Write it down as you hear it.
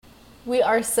We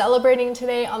are celebrating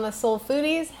today on the Sole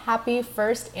Foodies. Happy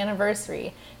first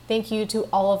anniversary. Thank you to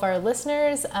all of our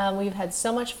listeners. We've had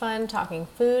so much fun talking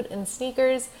food and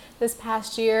sneakers this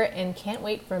past year and can't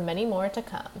wait for many more to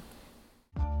come.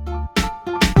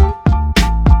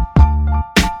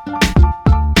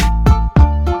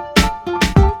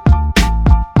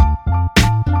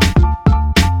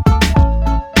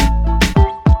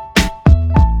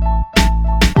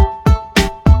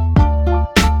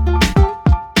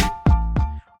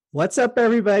 What's up,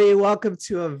 everybody? Welcome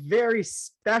to a very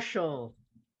special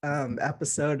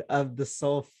episode of the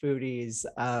Sole Foodies.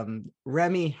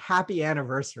 Remy, happy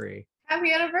anniversary. Happy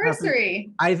Happy.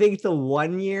 anniversary! I think the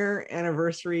 1 year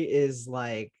anniversary is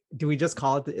like, do we just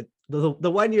call it the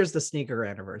 1 year is the sneaker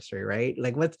anniversary, right?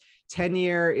 Like, what's 10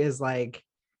 year is like,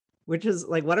 which is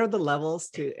like, what are the levels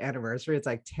to anniversary? It's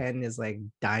like 10 is like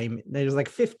diamond. There's like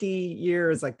 50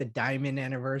 years, like the diamond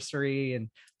anniversary, and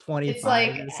It's 25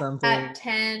 like or something. at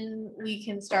 10, we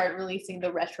can start releasing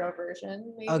the retro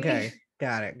version, maybe. Okay,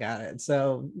 got it.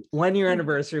 So 1 year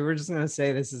anniversary. We're just gonna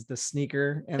say this is the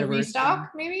sneaker The anniversary.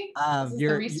 restock, maybe? This Um, is the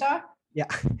your restock? yeah,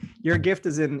 your gift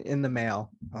is in the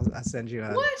mail. I'll send you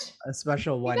What? a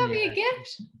special You one got me a year.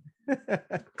 gift?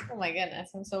 Oh my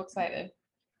goodness, I'm so excited.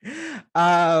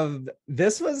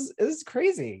 This is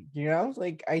crazy.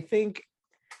 Like I think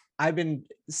I've been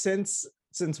since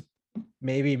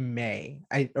maybe May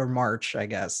or March, I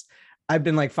guess. I've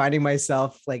been like finding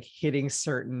myself like hitting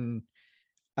certain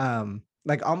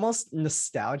like almost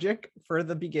nostalgic for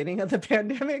the beginning of the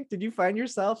pandemic. Did you find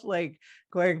yourself like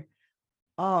going,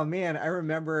 oh man, I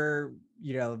remember,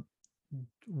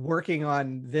 working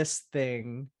on this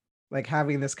thing, like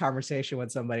having this conversation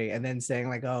with somebody and then saying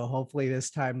like, oh, hopefully this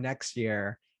time next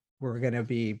year we're going to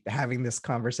be having this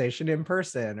conversation in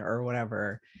person or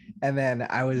whatever. And then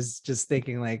I was just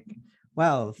thinking like,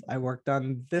 well, I worked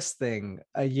on this thing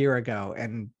a year ago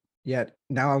and yet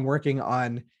now I'm working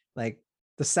on like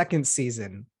the second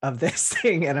season of this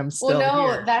thing and I'm Well, still no,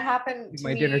 here that happened at to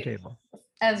my dinner me table.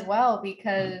 as well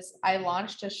because I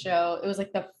launched a show. It was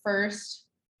like the first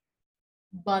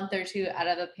month or two out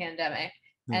of the pandemic.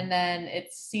 Mm. And then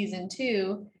it's season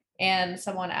two. And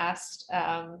someone asked,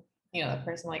 the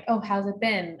person, like, oh, how's it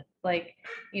been? Like,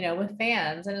 with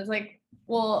fans. And it's like,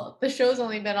 well, the show's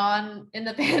only been on in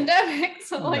the pandemic.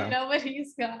 So like No.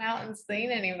 nobody's gone out and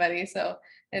seen anybody. So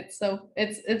it's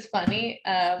funny.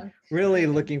 Really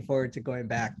looking forward to going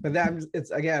back. But I'm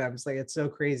just like, it's so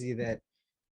crazy that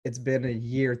it's been a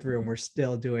year through and we're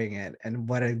still doing it. And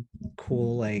what a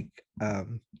cool like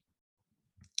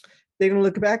thing to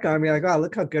look back on. Be like, oh,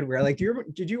 look how good we are. Like,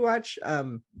 did you watch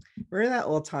remember that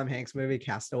old Tom Hanks movie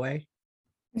Castaway?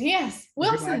 Yes, Did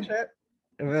you watch Wilson. it?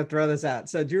 I'm gonna throw this out.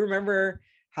 So do you remember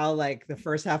how like the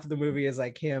first half of the movie is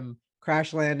like him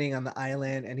crash landing on the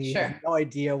island and he has Sure. no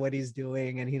idea what he's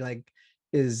doing and he like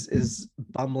is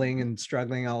bumbling and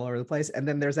struggling all over the place. And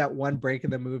then there's that one break in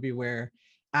the movie where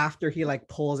after he like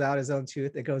pulls out his own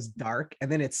tooth, it goes dark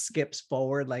and then it skips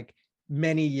forward like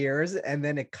many years and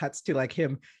then it cuts to like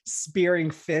him spearing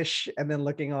fish and then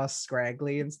looking all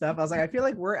scraggly and stuff. I was like, I feel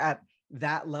like we're at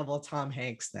that level Tom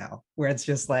Hanks now, where it's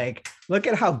just like, look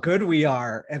at how good we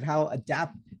are and how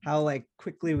like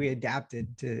quickly we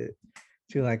adapted to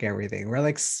like everything. We're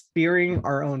like spearing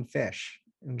our own fish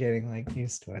and getting like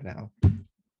used to it now.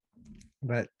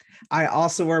 But I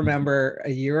also remember a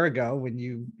year ago when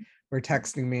you were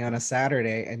texting me on a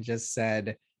Saturday and just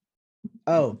said,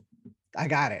 oh, I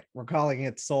got it. We're calling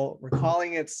it Sole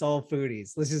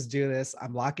Foodies. Let's just do this.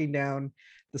 I'm locking down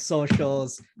the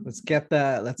socials. Let's get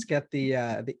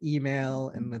the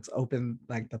email and let's open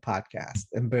like the podcast.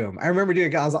 And boom. I remember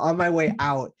doing it. I was on my way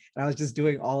out and I was just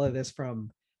doing all of this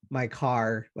from my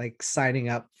car, like signing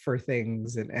up for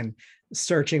things and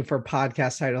searching for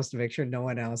podcast titles to make sure no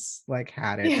one else like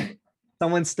had it. Yeah.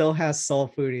 Someone still has Sole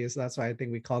Foodies. So that's why I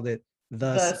think we called it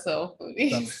the The Soul Sole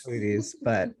Foodies. Foodies.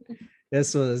 But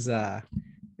this was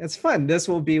it's fun. This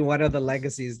will be one of the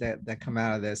legacies that come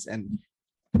out of this, and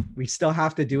we still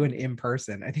have to do an in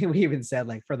person. I think we even said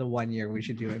like for the 1 year we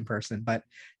should do in person, but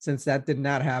since that did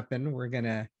not happen, we're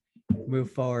gonna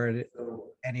move forward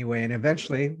anyway, and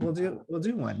eventually we'll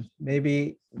do one.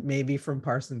 Maybe from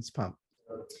Parsons Pump.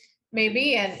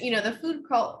 Maybe, and the food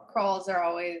crawls are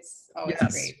always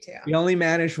Yes, great too. we only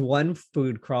managed one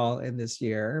food crawl in this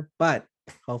year, but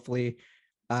hopefully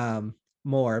um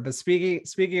more. But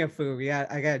speaking of food, we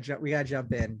gotta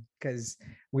jump in because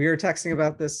we were texting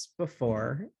about this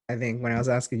before, I think, when I was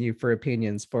asking you for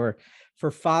opinions for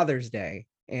Father's Day,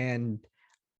 and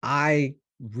I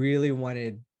really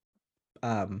wanted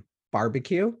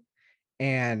barbecue,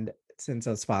 and since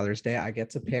it's Father's Day, I get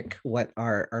to pick what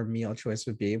our meal choice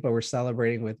would be, but we're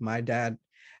celebrating with my dad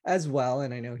as well.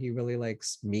 And I know he really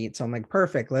likes meat. So I'm like,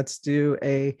 perfect. Let's do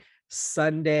a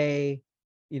Sunday,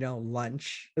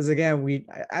 lunch. Because again,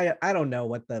 I don't know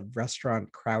what the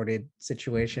restaurant crowded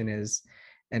situation is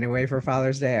anyway for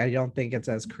Father's Day. I don't think it's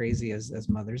as crazy as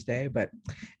Mother's Day. But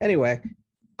anyway,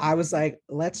 I was like,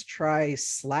 let's try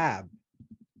slab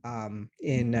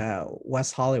in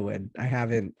West Hollywood.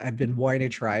 I've been wanting to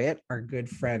try it. Our good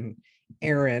friend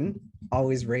Erin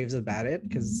always raves about it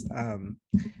because I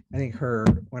think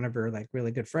one of her like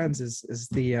really good friends is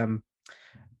the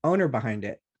owner behind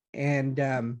it. And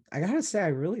I gotta say I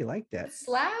really liked it.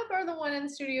 Slab or the one in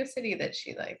Studio City that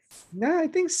she likes? No, I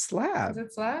think slab. Is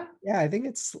it slab? Yeah, I think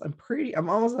I'm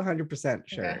almost 100%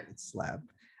 sure it's slab.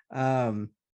 I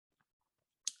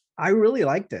really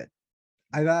liked it.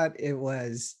 I thought it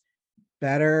was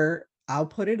better. I'll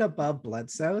put it above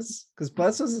Bledsoe's because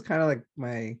Bledsoe's is kind of like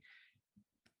my.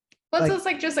 Bledsoe's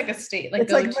like just like a state, like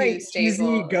it's go-to like my staple.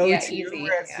 easy go-to. Yeah, easy.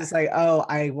 Where it's just like, oh,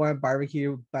 I want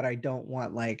barbecue, but I don't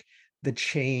want like the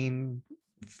chain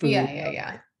food.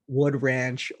 Yeah. Wood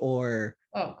Ranch or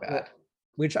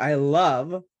which I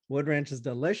love. Wood Ranch is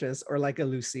delicious, or like a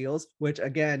Lucille's, which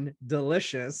again,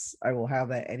 delicious. I will have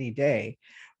that any day.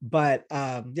 But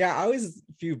yeah, I always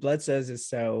view Bledsoe's is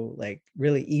so like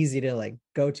really easy to like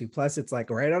go to. Plus, it's like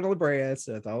right on La Brea,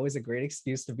 so it's always a great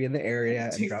excuse to be in the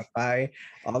area and drop by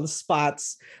all the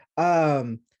spots.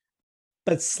 But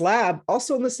Slab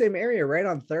also in the same area, right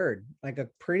on Third, like a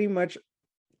pretty much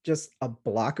just a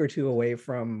block or two away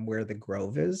from where the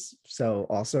Grove is. So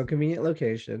also a convenient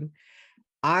location.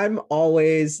 I'm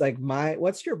always like,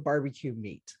 what's your barbecue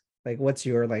meat? Like, what's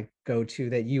your like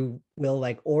go-to that you will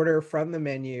like order from the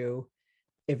menu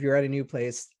if you're at a new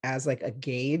place as like a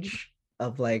gauge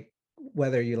of like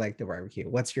whether you like the barbecue?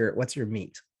 What's your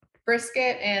meat?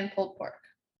 Brisket and pulled pork.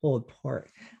 Pulled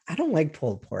pork. I don't like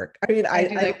pulled pork. I mean, I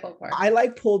like pulled pork. I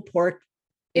like pulled pork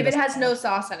if it has no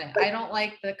sauce in it. I don't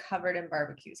like the covered in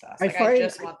barbecue sauce. I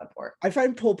just want the pork. I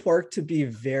find pulled pork to be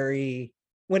very,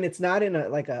 when it's not in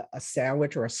a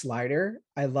sandwich or a slider,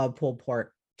 I love pulled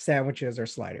pork sandwiches or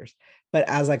sliders. But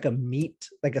as like a meat,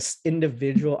 like a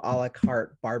individual a la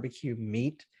carte barbecue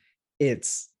meat,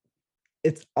 it's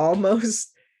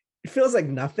almost, it feels like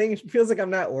nothing. It feels like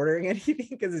I'm not ordering anything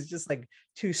because it's just like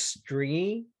too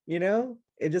stringy,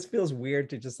 It just feels weird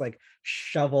to just like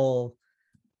shovel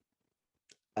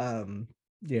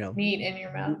meat in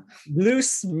your mouth,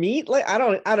 loose meat. Like I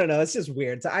don't know, it's just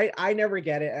weird. So I never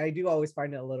get it. I do always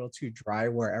find it a little too dry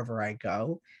wherever I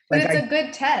go, but like it's a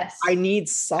good test. I need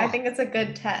sauce. I think it's a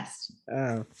good test.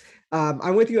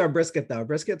 I'm with you on brisket though.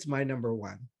 Brisket's my number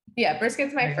one. Yeah,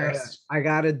 brisket's my first. I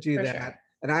gotta do that. Sure.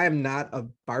 And I am not a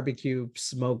barbecue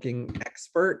smoking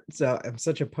expert, so I'm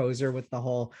such a poser with the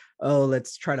whole,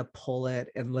 let's try to pull it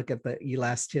and look at the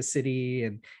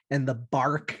elasticity and the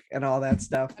bark and all that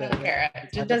stuff. I don't care.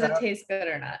 Does it taste good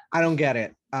or not? I don't get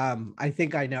it. I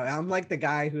think I know. I'm like the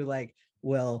guy who like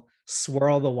will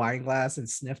swirl the wine glass and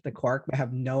sniff the cork, but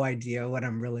have no idea what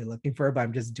I'm really looking for, but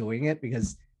I'm just doing it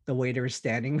because the waiter is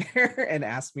standing there and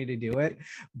asked me to do it.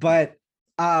 But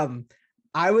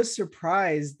I was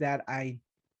surprised that I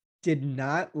did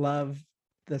not love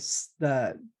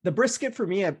the brisket. For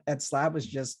me at Slab was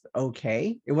just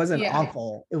okay. It wasn't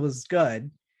awful. It was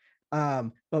good.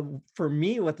 But for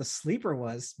me, what the sleeper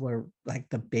were like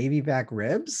the baby back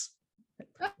ribs.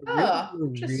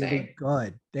 Really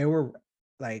good. They were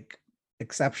like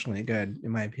exceptionally good in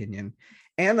my opinion.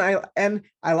 And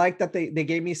I like that they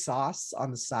gave me sauce on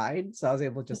the side, so I was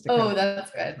able just to that's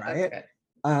good.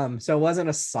 Good. So it wasn't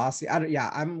a saucy.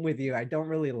 I'm with you. I don't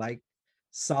really like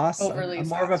sauce. I'm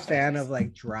more of a fan of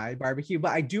like dry barbecue,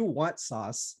 but I do want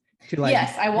sauce to like.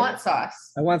 Yes, I want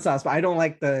sauce. I want sauce, but I don't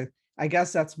like I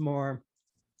guess that's more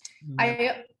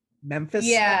Memphis.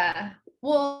 Yeah.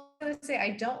 Well, I was gonna say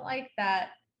I don't like that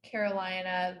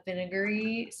Carolina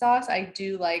vinegary sauce. I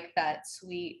do like that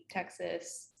sweet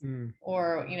Texas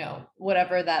or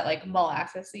whatever that like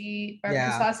molassesy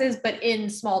barbecue sauce is, but in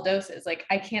small doses. Like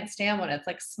I can't stand when it's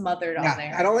like smothered on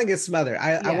there. I don't think it's smothered.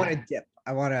 I want to dip.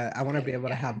 I want to be able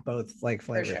to have both like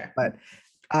flavors. Sure. But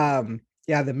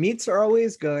the meats are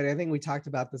always good. I think we talked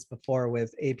about this before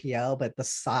with APL, but the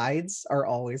sides are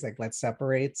always like what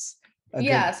separates. So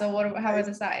how are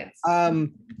the sides?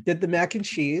 Did the mac and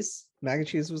cheese. Mac and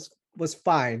cheese was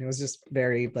fine. It was just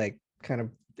very like kind of,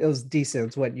 it was decent.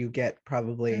 It's what you get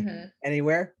probably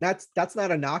anywhere. That's not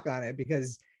a knock on it,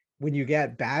 because when you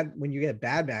get bad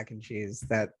mac and cheese,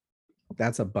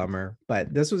 that's a bummer.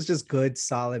 But this was just good,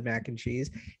 solid mac and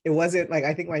cheese. It wasn't like,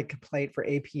 I think my complaint for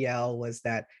APL was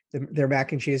that their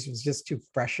mac and cheese was just too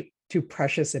too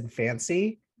precious and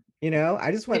fancy.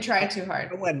 I just I want tried too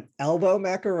hard. I want elbow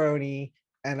macaroni,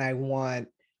 and I want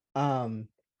um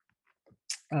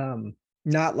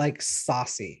not like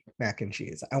saucy mac and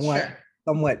cheese. I want Sure.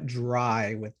 somewhat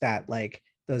dry with that, like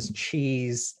those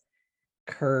cheese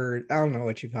curd, I don't know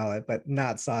what you call it, but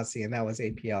not saucy, and that was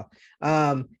APL.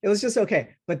 It was just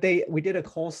okay, but we did a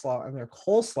coleslaw, and their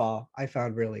coleslaw I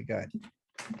found really good.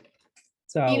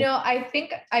 So I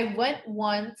think I went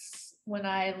once when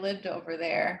I lived over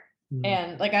there,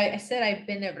 and like I said, I've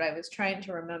been there, but I was trying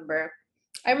to remember.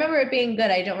 I remember it being good.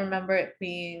 I don't remember it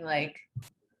being like,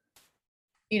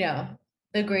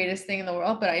 the greatest thing in the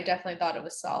world, but I definitely thought it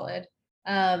was solid.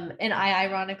 And I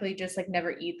ironically just like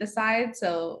never eat the side,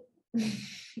 so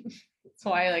that's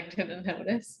why I like didn't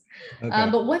notice. okay.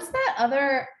 But what's that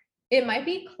other? It might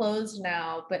be closed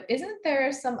now, but isn't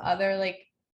there some other like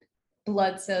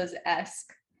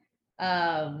Bloodso's-esque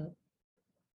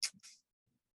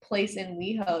place in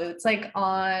WeHo? It's like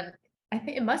on, I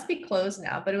think it must be closed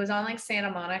now, but it was on like Santa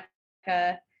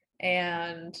Monica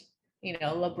and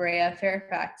La Brea,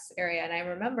 Fairfax area, and I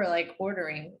remember like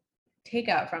ordering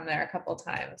takeout from there a couple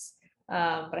times,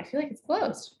 but I feel like it's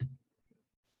closed.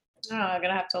 I don't know, I'm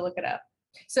gonna have to look it up.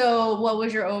 So what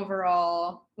was your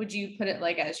overall, would you put it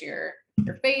like as your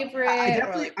favorite,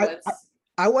 or like what's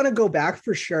I want to go back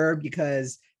for sure,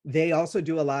 because they also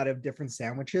do a lot of different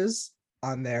sandwiches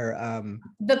on their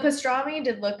the pastrami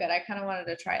did look good. I kind of wanted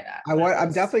to try that.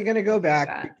 I'm definitely going to go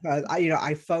back, because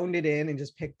I phoned it in and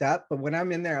just picked up, but when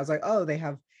I'm in there I was like, oh, they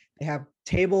have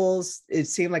tables. It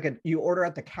seemed like you order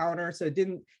at the counter, so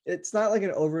it's not like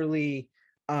an overly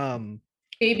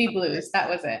Baby Blues, that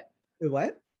was it.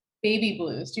 What? Baby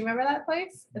Blues, do you remember that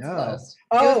place? It's No. closed.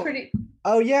 Oh, it was pretty.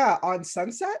 Oh yeah, on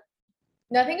Sunset.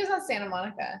 No, I think it was on Santa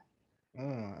Monica. Oh,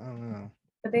 I don't know.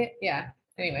 But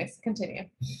anyways, continue.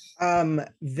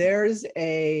 There's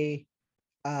a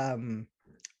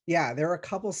there are a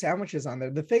couple sandwiches on there.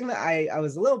 The thing that I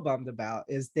was a little bummed about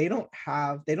is they don't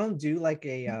do like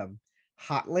a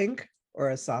hot link or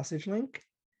a sausage link.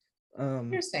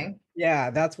 Interesting. Yeah,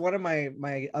 that's one of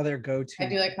my other go-to. I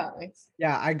do like hot links.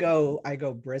 Yeah, I go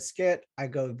brisket, I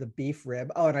go the beef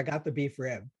rib. Oh, and I got the beef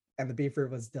rib, and the beef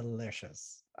rib was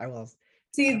delicious. I will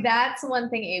see, that's one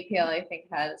thing APL I think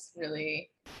has really.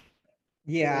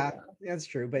 Yeah, that's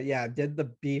true. But yeah, did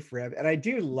the beef rib. And I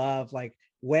do love, like,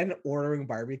 when ordering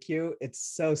barbecue, it's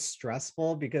so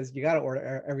stressful because you got to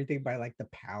order everything by like the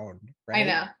pound, right? I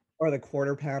know. Or the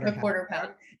quarter pound. The quarter pound.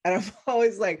 And I'm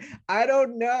always like, I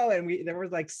don't know. And there were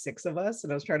like 6 of us,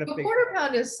 and I was trying to figure. Quarter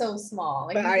pound is so small.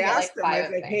 Like, but I asked them, I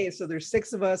was like, things. hey, so there's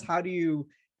 6 of us. How do you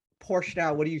portion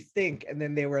out? What do you think? And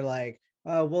then they were like,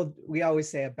 well, we always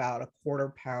say about a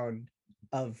quarter pound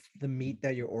of the meat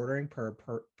that you're ordering per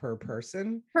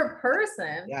person. Per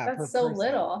person? Yeah, that's so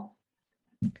little.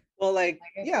 Well, like,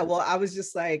 yeah, well, I was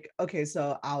just like, okay,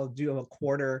 so I'll do a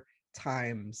quarter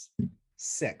times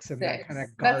 6, and that kind of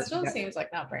that still seems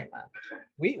like not very much.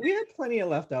 We had plenty of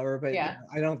leftover, but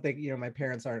I don't think my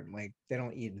parents aren't like, they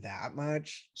don't eat that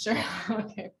much. Sure.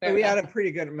 Okay. So we had a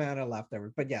pretty good amount of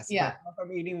leftover, but yes, if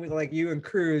I'm eating with like you and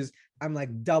Cruz, I'm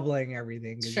like doubling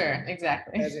everything. Sure,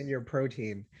 exactly. As in your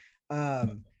protein.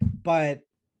 But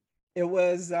it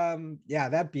was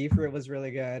that beef rib was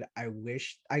really good. I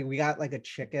wish we got like a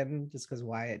chicken, just because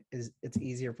Wyatt it's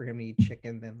easier for him to eat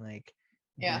chicken than like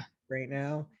right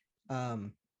now.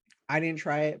 I didn't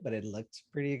try it, but it looked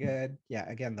pretty good. Yeah,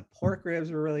 again, the pork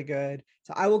ribs were really good.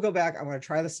 So I will go back. I want to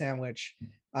try the sandwich.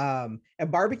 And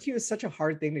barbecue is such a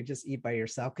hard thing to just eat by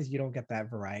yourself because you don't get that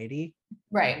variety.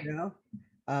 Right.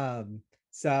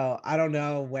 So I don't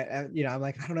know when, I'm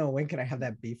like, I don't know, when can I have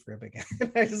that beef rib again?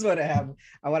 I want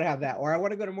to have that, or I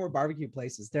want to go to more barbecue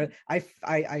places. That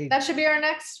should be our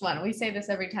next one. We say this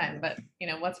every time, but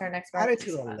what's our next barbecue? Add it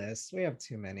to the list. We have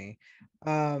too many.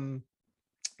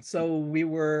 So we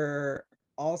were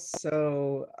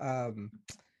also,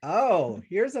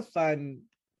 here's a fun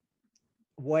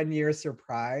 1-year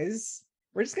surprise.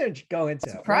 We're just going to go into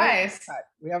surprise.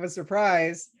 We have a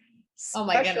surprise. Oh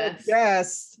my goodness.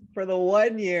 Yes, for the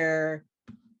 1 year,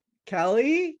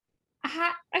 Kelley. Is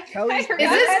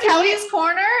this Kelley's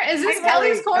corner? Is this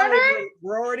Kelley's corner?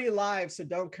 We're already live, so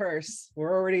don't curse.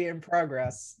 We're already in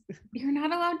progress. You're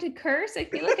not allowed to curse. I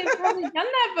feel like I've probably done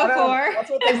that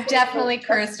before. I've definitely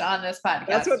cursed on this podcast.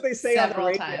 That's what they say on the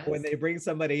radio times. when they bring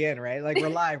somebody in, right? Like, we're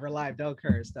live. Don't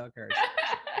curse.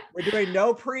 We're doing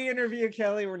no pre-interview,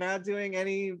 Kelley. We're not doing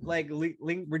any like link.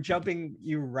 We're jumping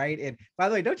you right in. By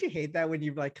the way, don't you hate that when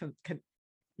you like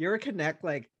you're a connect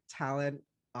like talent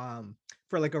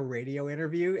for like a radio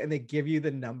interview, and they give you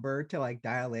the number to like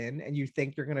dial in, and you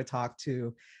think you're gonna talk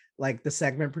to like the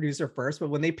segment producer first,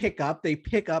 but when they pick up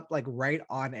like right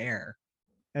on air.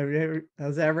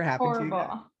 Has that ever happened to you?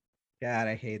 Horrible. God,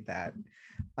 I hate that.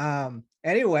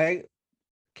 Anyway,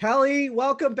 Kelley,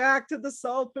 welcome back to the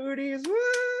Sole Foodies. Woo!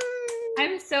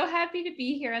 I'm so happy to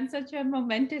be here on such a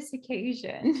momentous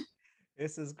occasion.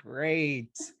 This is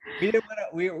great. We didn't want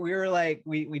to, we were like,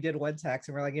 we did one text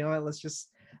and we're like, you know what, let's just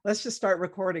start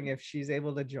recording if she's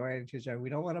able to join. We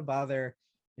don't want to bother,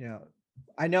 you know.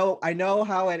 I know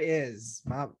how it is,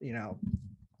 Mom, you know,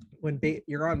 when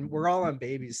we're all on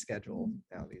baby's schedule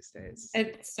now these days.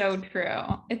 It's so true.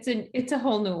 It's a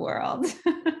whole new world.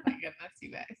 Oh my goodness,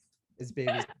 you guys. Is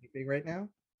baby sleeping right now?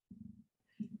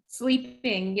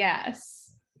 Sleeping,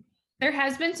 yes. There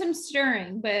has been some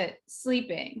stirring, but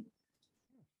sleeping.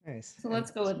 Nice. So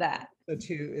let's go with that. So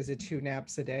is it 2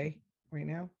 naps a day right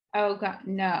now? Oh God,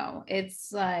 no.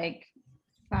 It's like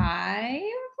 5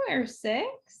 or 6.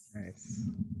 Nice.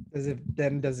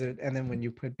 And then when you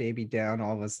put baby down,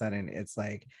 all of a sudden it's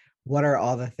like, what are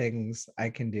all the things I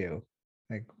can do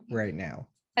like right now?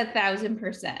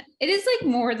 1,000%. It is like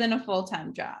more than a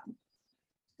full-time job.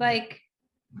 Like,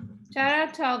 shout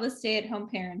out to all the stay-at-home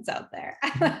parents out there.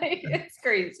 Like, it's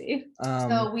crazy.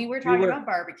 So we were talking about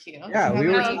barbecue. Yeah, we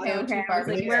were Okay. I was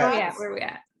like, where are we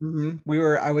at?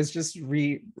 Mm-hmm. I was just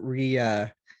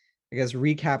I guess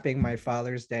recapping my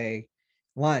Father's Day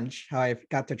lunch, how I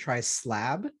got to try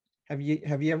slab. Have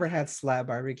you ever had slab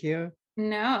barbecue?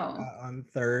 No. On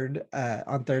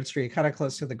Third Street, kind of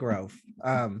close to the Grove.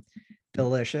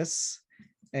 Delicious.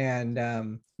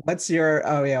 And what's your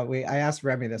I asked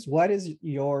Remy this. What is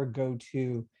your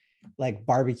go-to like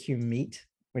barbecue meat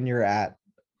when you're at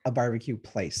a barbecue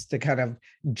place to kind of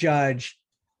judge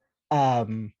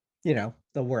you know,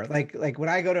 the word like when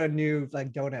I go to a new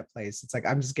like donut place, it's like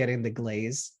I'm just getting the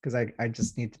glaze because I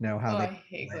just need to know how they I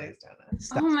hate glazed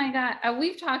donuts. Oh my God.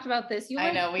 We've talked about this. You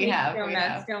I know we have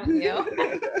donuts, don't you?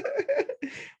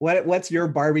 What's your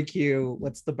barbecue?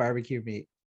 What's the barbecue meat?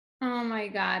 Oh my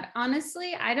God.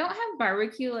 Honestly, I don't have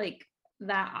barbecue like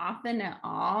that often at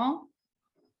all.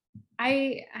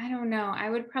 I don't know.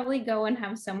 I would probably go and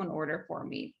have someone order for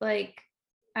me. Like,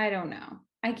 I don't know.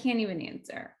 I can't even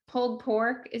answer. Pulled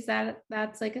pork,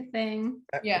 that's like a thing?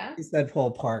 Yeah. You said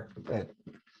pulled pork, but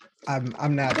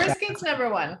I'm not. Brisket's number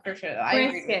one for sure.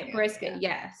 Brisket,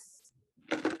 yes.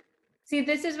 See,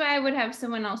 this is why I would have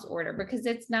someone else order because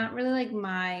it's not really like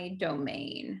my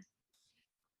domain.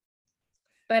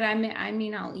 But I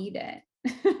mean, I'll eat it.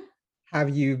 Have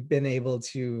you been able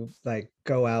to like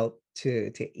go out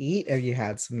to eat? Have you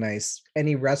had some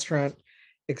any restaurant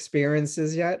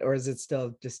experiences yet, or is it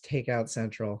still just takeout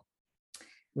central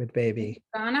with baby?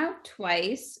 Gone out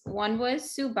twice. One was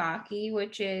Subaki,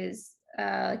 which is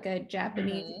like a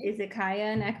Japanese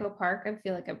izakaya in Echo Park. I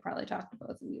feel like I've probably talked to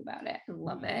both of you about it. I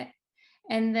love it.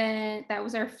 And then that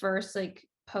was our first like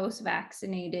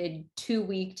post-vaccinated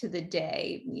 2-week to the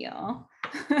day meal.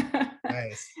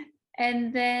 Nice.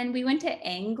 And then we went to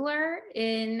Angler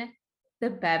in the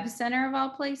Bev Center of all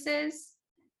places.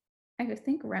 I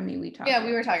think Remy, we talked. Yeah,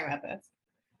 we were talking about this.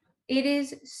 It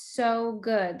is so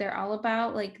good. They're all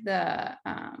about like the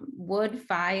wood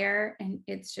fire, and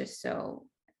it's just so.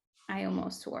 I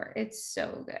almost swore. It's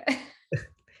so good.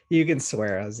 You can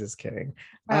swear. I was just kidding.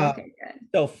 Okay, good.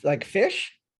 So like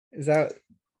fish, is that?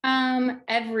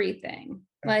 Everything.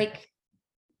 Okay. Like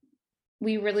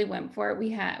we really went for it.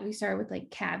 We started with like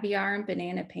caviar and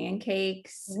banana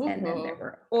pancakes, and then there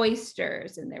were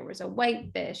oysters, and there was a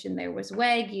whitefish, and there was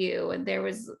wagyu, and there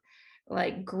was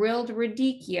like grilled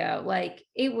radicchio. Like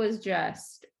it was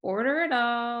just order it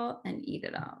all and eat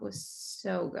it all. It was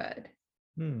so good.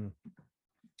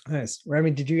 Nice.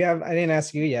 Remy, did you have? I didn't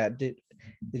ask you yet.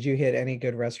 Did you hit any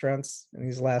good restaurants in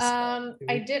these last?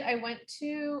 I did. I went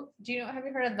to. Have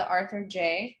you heard of the Arthur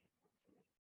J?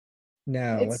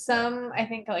 No. It's I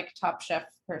think like Top Chef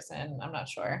person. I'm not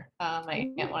sure.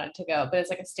 My aunt wanted to go, but it's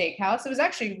like a steakhouse. It was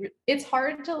actually. It's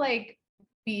hard to like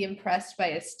be impressed by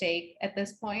a steak at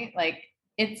this point. Like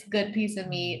it's good piece of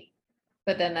meat,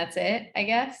 but then that's it, I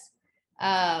guess.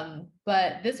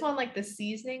 But this one, like the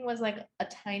seasoning was like a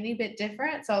tiny bit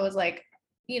different. So I was like,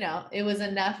 it was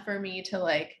enough for me to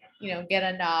like, get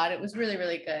a nod. It was really,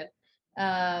 really good.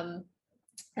 And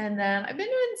then I've been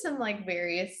doing some like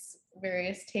various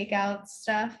takeout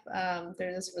stuff.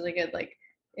 There's this really good like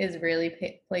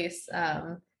Israeli place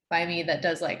by me that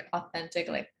does like authentic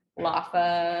like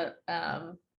laffa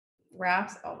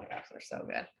wraps. Oh my gosh, they're so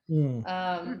good.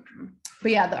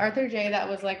 But yeah, the Arthur J, that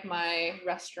was like my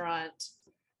restaurant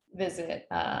visit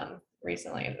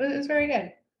recently. It was very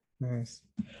good. Nice.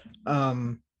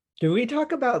 Do we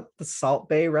talk about the Salt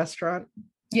Bay restaurant?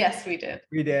 Yes, we did.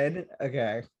 We did.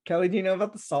 Okay. Kelley, do you know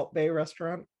about the Salt Bay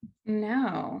restaurant?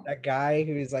 No. That guy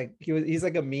who's like he's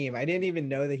like a meme. I didn't even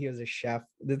know that he was a chef.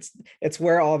 It's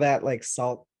where all that like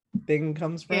salt thing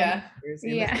comes from. Yeah.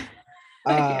 Yeah.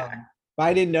 Yeah. But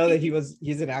I didn't know that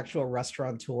he's an actual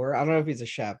restaurateur. I don't know if he's a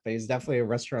chef, but he's definitely a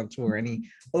restaurateur. And he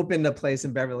opened a place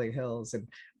in Beverly Hills, and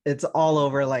it's all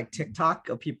over like TikTok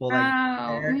of people like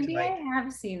Oh, there to, maybe like, I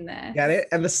have seen this. get it.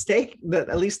 And the steak,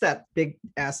 at least that big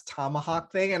ass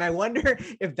tomahawk thing. And I wonder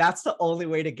if that's the only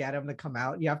way to get him to come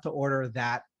out. You have to order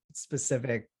that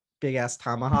specific big ass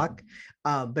tomahawk.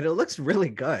 But it looks really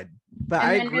good. But And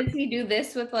I then agree. does he do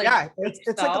this with like Yeah, it's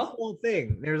like a salt? whole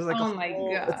thing. There's like Oh my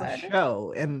it's a God.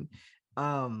 show. And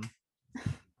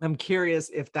I'm curious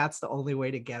if that's the only way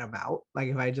to get him out. Like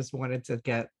if I just wanted to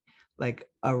get like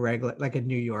a regular, like a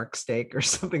New York steak or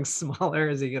something smaller,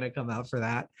 is he gonna come out for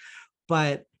that?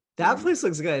 But that place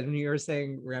looks good. And you were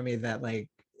saying, Remy, that like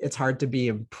it's hard to be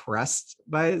impressed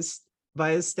by his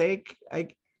steak.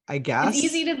 I guess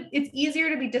It's easier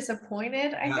to be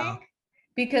disappointed, I think,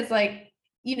 because like,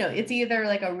 it's either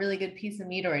like a really good piece of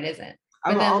meat or it isn't.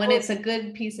 But then when it's a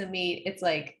good piece of meat, it's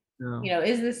like,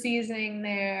 is the seasoning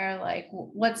there? Like,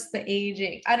 what's the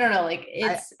aging? I don't know. Like,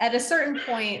 it's at a certain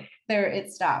point there,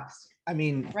 it stops. I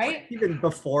mean, right? Even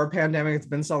before pandemic, it's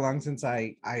been so long since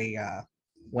I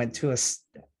went to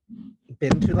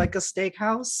been to like a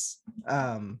steakhouse.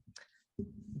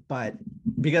 But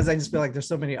because I just feel like there's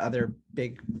so many other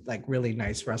big, like really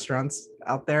nice restaurants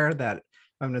out there that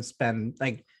I'm gonna spend,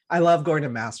 like, I love going to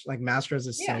Masters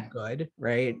is so good,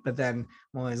 right? But then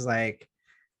I'm always like,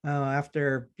 oh,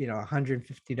 after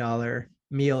 $150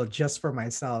 meal just for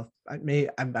myself, I'm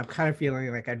kind of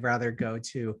feeling like I'd rather go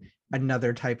to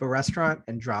another type of restaurant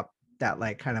and drop that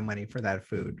like kind of money for that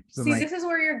food. So See, this is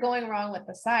where you're going wrong with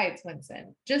the sides,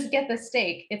 Winston. Just get the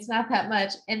steak. It's not that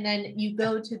much. And then you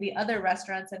go to the other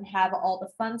restaurants and have all the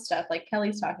fun stuff like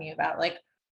Kelley's talking about. Like,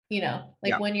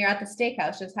 when you're at the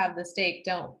steakhouse, just have the steak.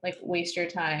 Don't like waste your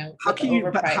time. How can you,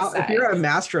 if you're at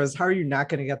Mastro's, how are you not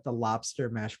going to get the lobster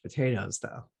mashed potatoes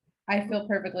though? I feel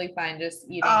perfectly fine just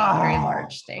eating a very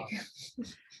large steak.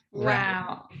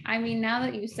 Wow. I mean, now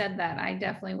that you said that, I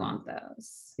definitely want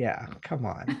those. Yeah, come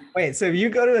on. Wait, so if you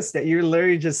go to a steak, you're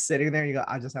literally just sitting there and you go,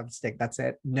 I'll just have a steak. That's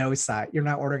it. No side. You're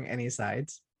not ordering any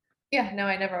sides. Yeah, no,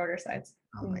 I never order sides.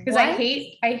 Because God. I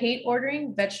hate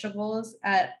ordering vegetables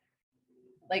at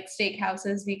like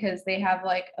steakhouses because they have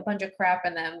like a bunch of crap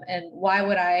in them. And why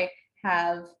would I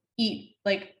eat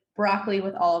like broccoli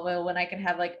with olive oil when I can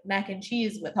have like mac and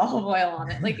cheese with olive oil on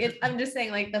it? Like I'm just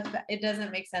saying, like, it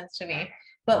doesn't make sense to me.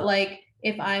 But like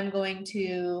if I'm going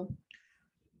to,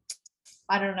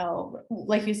 I don't know,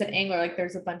 like you said, angler, like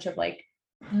there's a bunch of like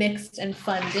mixed and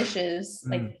fun dishes.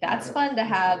 Like that's fun to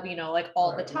have, like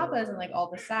all the tapas and like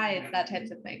all the sides, that types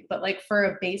of thing. But like for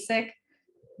a basic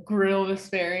grilled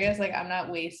asparagus, like I'm not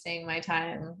wasting my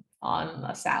time on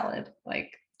a salad.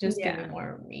 Like just give me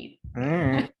more meat.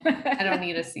 I don't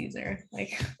need a Caesar.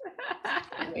 Like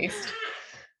waste.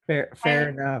 Fair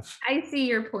enough. I see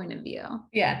your point of view.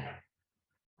 Yeah.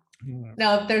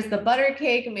 Now, if there's the butter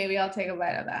cake, maybe I'll take a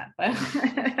bite of that. But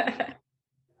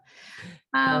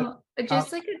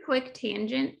just like a quick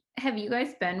tangent, have you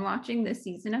guys been watching this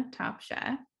season of Top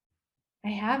Chef? I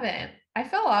haven't. I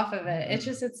fell off of it.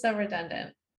 It's so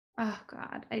redundant. Oh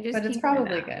God, but it's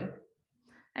probably good.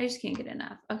 I just can't get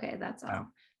enough. Okay, that's all.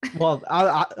 Well,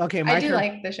 okay. I do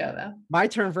like the show though. My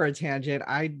turn for a tangent.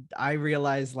 I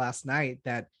realized last night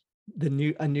that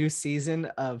a new season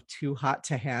of Too Hot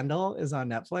to Handle is on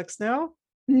Netflix now.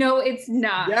 No, it's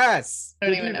not. Yes.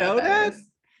 Did you know that?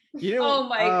 Oh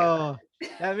my God.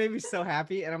 That made me so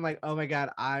happy. And I'm like, oh my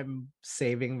God, I'm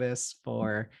saving this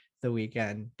for the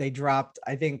weekend. They dropped,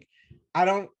 I think, I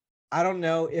don't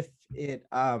know if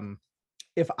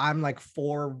I'm like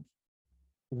 4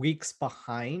 weeks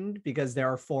behind because there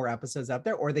are 4 episodes out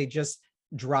there, or they just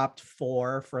dropped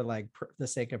 4 for like the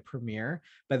sake of premiere,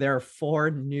 but there are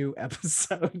 4 new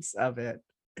episodes of it.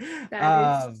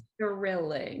 That is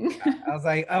thrilling. I was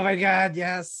like, oh my God,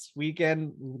 yes,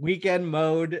 weekend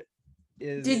mode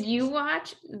is. Did you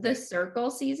watch The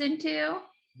Circle season 2?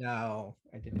 No,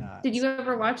 I did not. Did you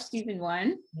ever watch season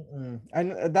 1?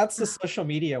 And that's the social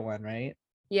media one, right?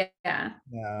 Yeah.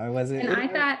 No, I wasn't. And I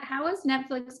thought, how is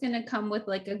Netflix gonna come with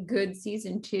like a good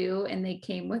season 2? And they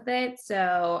came with it.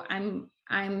 So I'm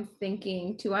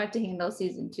thinking Too Hot to Handle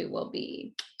season 2 will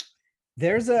be.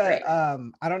 There's a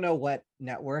I don't know what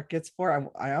network it's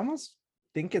for. I almost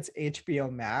think it's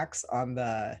HBO Max on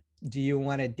the Do You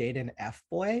Want to Date an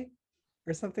F-Boy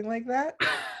or something like that.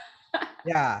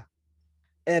 Yeah.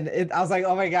 And I was like,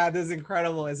 oh my God, this is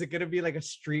incredible. Is it going to be like a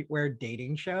streetwear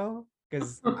dating show?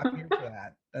 because I'm here for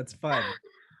that. That's fun.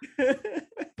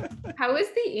 How is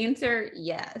the answer?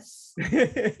 Yes.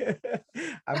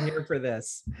 I'm here for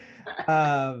this.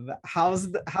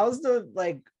 How's the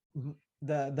like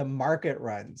the market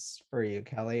runs for you,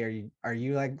 Kelley? Are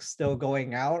you like still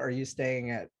going out? Or are you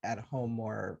staying at home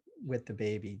more with the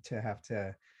baby to have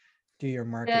to do your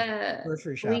market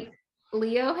grocery shop?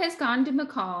 Leo has gone to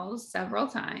McCall's several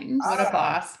times. What a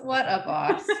boss. What a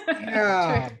boss.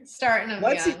 Yeah. Starting them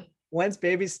Once young. once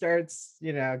baby starts,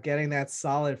 getting that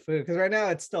solid food, because right now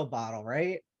it's still bottle,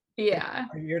 right? Yeah.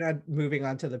 You're not moving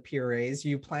on to the purees.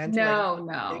 You plan to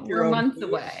No. make your We're own months food?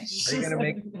 away. Are you gonna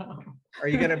make Are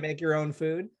you gonna make your own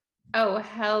food? Oh,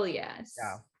 hell yes.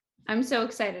 Yeah. I'm so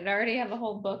excited. I already have a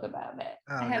whole book about it.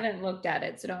 Oh, I haven't looked at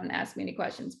it, so don't ask me any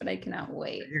questions, but I cannot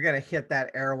wait. You're gonna hit that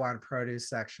Erewhon produce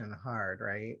section hard,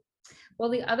 right? Well,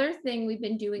 the other thing we've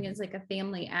been doing is like a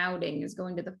family outing is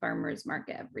going to the farmer's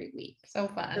market every week. So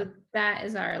fun. So that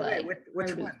is our Which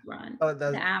produce one? run. Oh,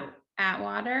 The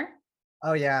Atwater.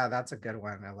 Oh yeah, that's a good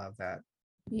one. I love that.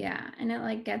 Yeah, and it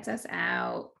like gets us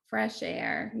out, fresh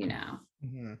air,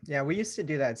 Mhm. Yeah, we used to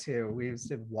do that too. We used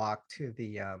to walk to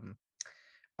the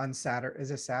on Saturday.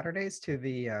 Is it Saturdays to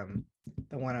the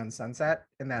one on Sunset?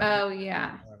 And that Oh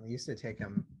yeah. we used to take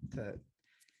them to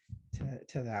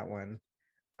that one.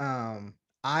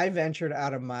 I ventured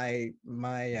out of my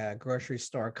grocery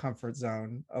store comfort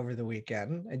zone over the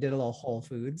weekend. I did a little Whole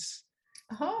Foods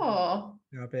Oh.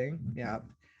 shopping. Yeah.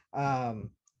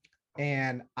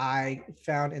 And I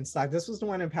found in stock, this was the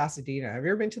one in Pasadena. Have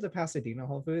you ever been to the Pasadena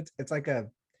Whole Foods? It's like a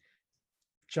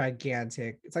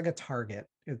gigantic, it's like a Target.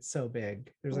 It's so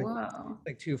big. There's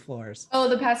like 2 floors. Oh,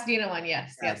 the Pasadena one.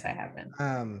 Yes. Yeah. Yes, I have been.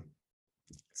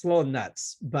 It's a little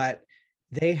nuts, but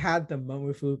they had the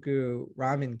Momofuku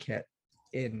ramen kit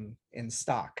in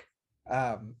stock.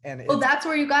 And that's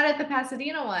where you got it, the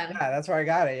Pasadena one. Yeah, that's where I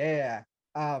got it. Yeah.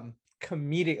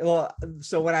 Comedic. Well,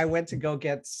 so when I went to go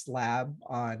get slab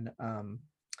on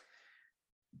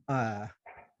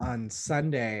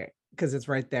Sunday, because it's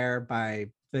right there by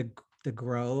the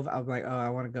Grove, I was like, oh, I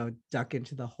want to go duck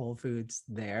into the Whole Foods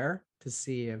there to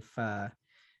see if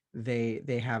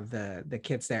they have the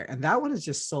kits there, and that one is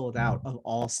just sold out of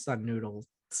all Sun Noodle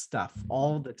stuff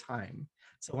all the time.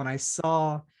 So when I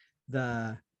saw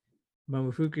the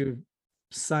Momofuku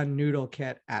Sun Noodle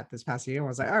kit at this Pasadena, I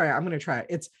was like, all right, I'm gonna try it.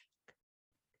 It's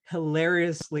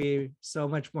hilariously so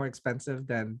much more expensive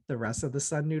than the rest of the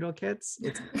Sun Noodle kits.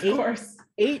 It's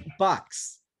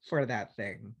 $8 for that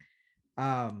thing.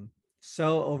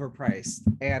 So overpriced,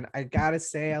 and I gotta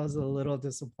say I was a little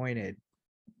disappointed.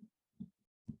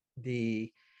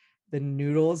 The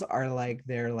noodles are like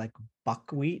they're like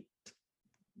buckwheat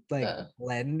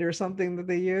blend or something that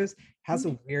they use. Has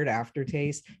a weird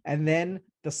aftertaste, and then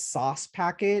the sauce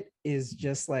packet is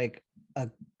just like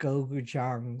a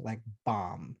gochujang like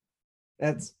bomb.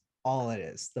 That's all it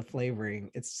is. The flavoring,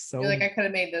 it's so You're like, I could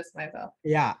have made this myself.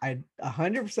 Yeah, I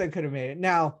 100% could have made it.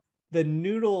 Now the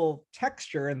noodle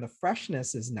texture and the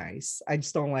freshness is nice. I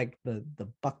just don't like the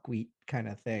buckwheat kind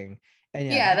of thing. And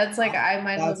yeah, that's like I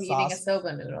might as well be eating a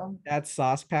soba noodle. That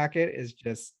sauce packet is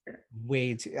just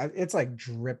way too. It's like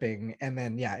dripping, and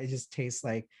then it just tastes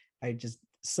like I just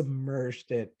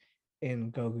submerged it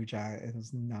in gochujang. It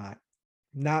was not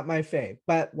my fave.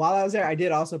 But while I was there, I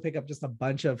did also pick up just a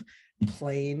bunch of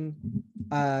plain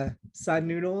Sun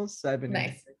noodles. So I've been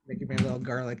making my little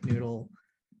garlic noodle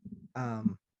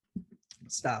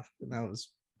stuff, and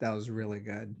that was really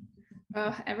good.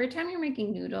 Oh, every time you're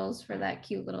making noodles for that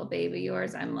cute little baby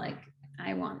yours, I'm like,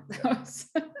 I want those.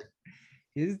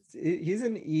 he's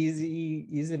an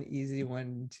easy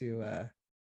one to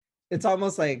it's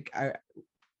almost like I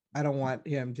don't want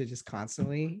him to just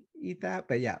constantly eat that,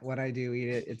 but yeah, when I do eat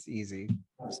it, it's easy.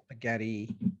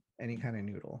 Spaghetti, any kind of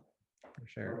noodle for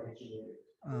sure.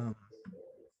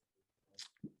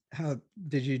 How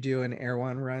did you do an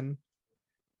Erewhon run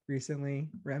recently,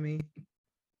 Remy?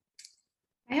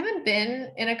 I haven't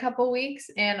been in a couple weeks,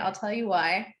 and I'll tell you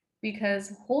why.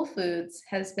 Because Whole Foods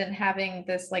has been having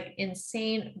this like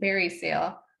insane berry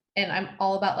sale, and I'm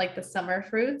all about like the summer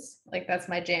fruits. Like that's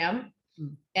my jam.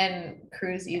 And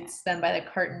Cruz eats them by the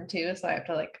carton too, so I have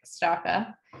to like stock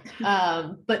up.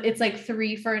 But it's like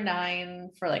 3 for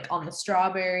 $9 for like on the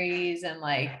strawberries and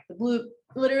like the blue,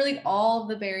 literally all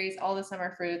the berries, all the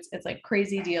summer fruits. It's like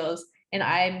crazy deals, and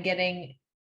I'm getting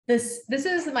this. This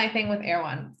is my thing with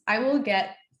Erewhon. I will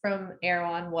get from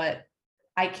Erewhon what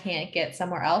I can't get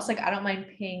somewhere else. Like I don't mind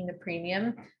paying the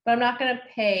premium, but I'm not gonna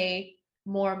pay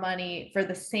more money for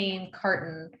the same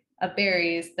carton of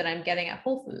berries that I'm getting at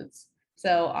Whole Foods.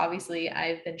 So obviously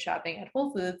I've been shopping at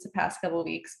Whole Foods the past couple of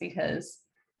weeks because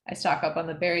I stock up on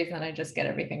the berries and I just get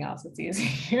everything else. It's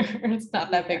easier. It's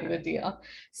not that big of a deal.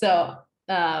 So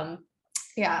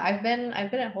yeah, I've been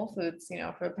at Whole Foods,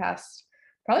 for the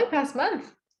past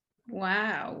month.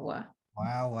 Wow.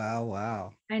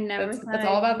 Wow. I never It's thought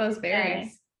all I'd about see those the berries.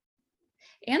 day.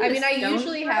 And I mean, I stone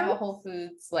usually have a fruit? Whole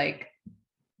Foods like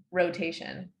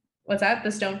rotation. What's that?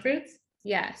 The stone fruits?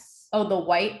 Yes. Oh, the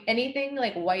white, anything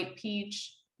like white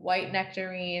peach, white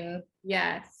nectarine.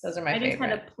 Yes. Those are my I just had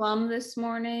favorite. a plum this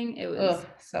morning. It was Oh,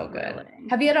 so good. thrilling.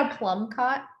 Have you had a plum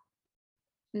cot?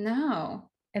 No.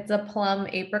 It's a plum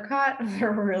apricot.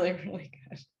 They're really, really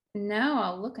good. No,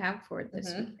 I'll look out for it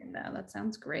this Mhm. weekend though. That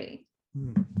sounds great.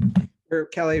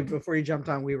 Kelley, before you jumped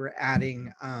on, we were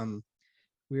adding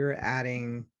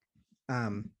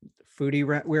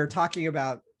foodie we were talking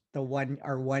about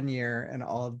our 1 year and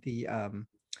all of the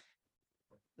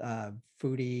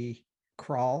foodie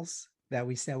crawls that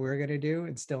we said we were going to do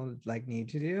and still like need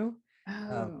to do.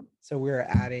 So we're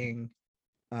adding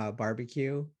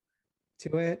barbecue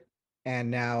to it.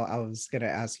 And now I was going to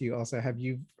ask you also,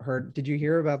 did you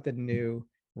hear about the new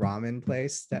ramen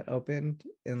place that opened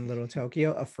in Little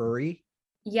Tokyo, a furry?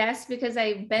 Yes, because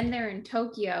I've been there in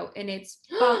Tokyo and it's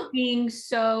fucking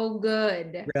so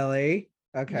good. Really?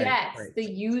 Okay. Yes, great. the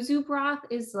yuzu broth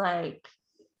is like,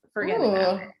 forget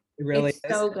about it. It really It's is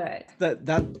so good.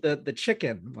 the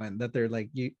chicken one that they're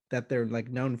like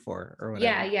known for or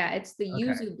whatever. Yeah, it's the Okay.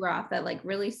 yuzu broth that like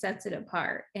really sets it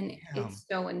apart, and Damn. it's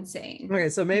so insane. Okay,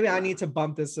 so maybe I need to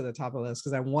bump this to the top of the list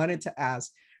because I wanted to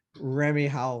ask Remy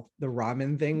how the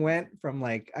ramen thing went from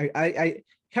like I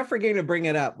kept forgetting to bring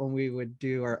it up when we would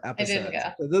do our episodes.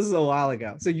 So this is a while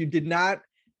ago. So you did not,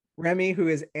 Remy, who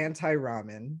is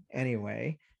anti-ramen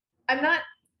anyway. I'm not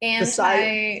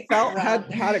anti.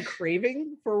 Had a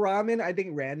craving for ramen, I think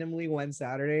randomly one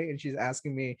Saturday, and she's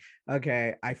asking me,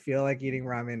 okay, I feel like eating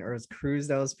ramen, or is Cruz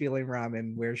that was feeling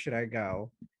ramen, where should I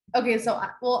go? Okay, so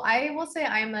I will say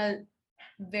I'm a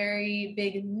very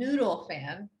big noodle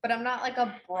fan, but I'm not like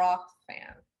a broth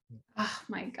fan. Oh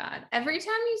my God. Every time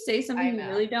you say something you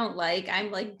really don't like,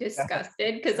 I'm like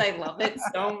disgusted because I love it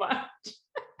so much.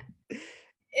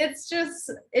 It's just,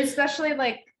 especially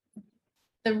like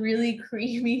the really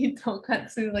creamy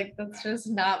tonkatsu, like that's just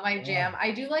not my jam.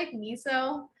 I do like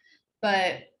miso,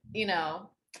 but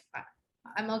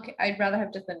I'm okay. I'd rather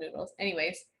have just the noodles.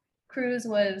 Anyways, Cruz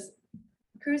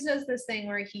does this thing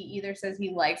where he either says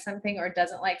he likes something or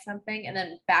doesn't like something and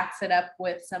then backs it up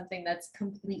with something that's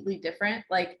completely different.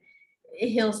 Like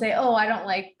he'll say, oh, I don't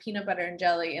like peanut butter and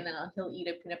jelly. And then he'll eat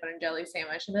a peanut butter and jelly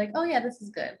sandwich and be like, oh yeah, this is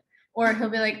good. Or he'll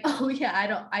be like, oh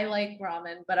yeah, I like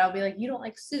ramen, but I'll be like, you don't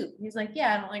like soup. He's like,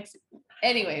 yeah, I don't like soup.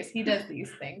 Anyways, he does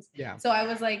these things. Yeah. So I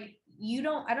was like,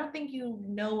 I don't think you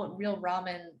know what real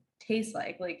ramen tastes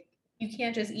like. Like you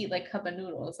can't just eat like cup of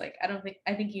noodles. Like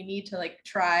I think you need to like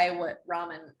try what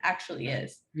ramen actually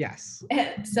is. Yes.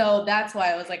 And so that's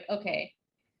why I was like, okay,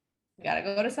 we gotta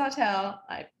go to Sawtell.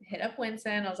 I hit up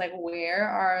Winston. I was like, where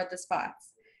are the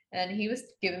spots? And he was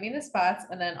giving me the spots.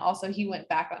 And then also he went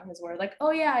back on his word, like,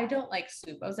 oh yeah, I don't like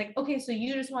soup. I was like, okay, so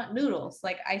you just want noodles,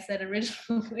 like I said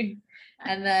originally.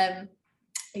 And then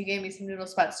he gave me some noodle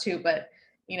spots too. But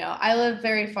I live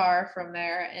very far from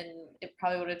there and it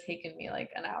probably would have taken me like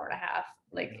an hour and a half.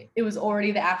 Like it was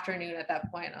already the afternoon at that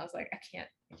point. I was like, I can't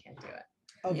do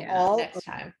it. Next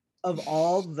time. Of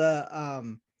all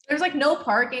the there's like no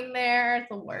parking there. It's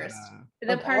the worst.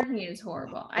 The parking is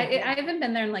horrible. I haven't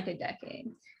been there in like a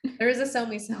decade. There is a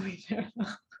somi there.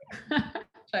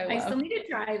 I still need to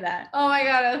try that. Oh my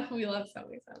God, we love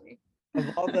somi.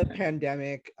 Of all the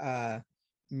pandemic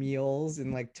meals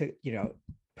and like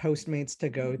Postmates to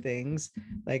go things,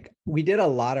 like we did a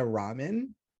lot of ramen,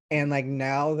 and like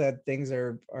now that things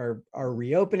are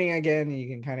reopening again and you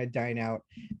can kind of dine out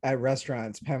at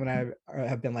restaurants, Pam and I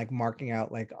have been like marking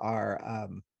out like our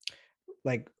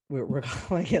like we're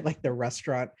calling it like the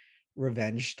restaurant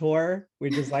revenge tour,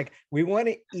 which is like we want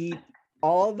to eat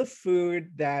all the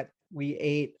food that we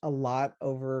ate a lot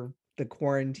over the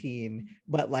quarantine,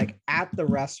 but like at the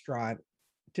restaurant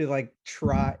to like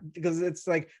try, because it's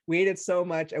like we ate it so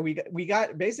much and we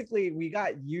got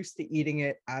used to eating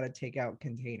it out of takeout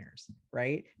containers,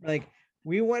 right? Like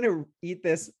we want to eat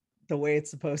this the way it's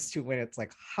supposed to when it's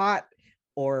like hot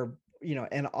or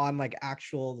and on like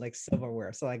actual like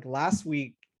silverware. So like last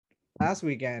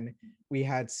weekend we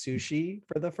had sushi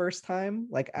for the first time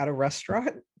like at a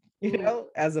restaurant,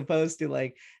 as opposed to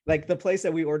like the place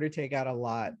that we order takeout a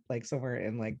lot, like somewhere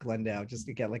in like Glendale, just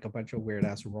to get like a bunch of weird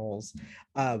ass rolls.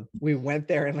 We went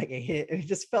there and like it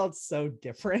just felt so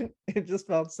different. It just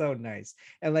felt so nice.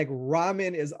 And like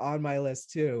ramen is on my list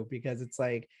too, because it's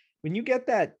like when you get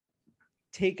that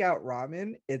takeout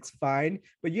ramen, it's fine,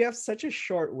 but you have such a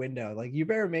short window. Like you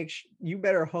better you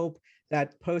better hope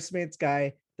that Postmates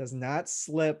guy does not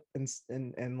slip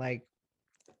and like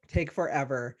take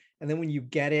forever. And then when you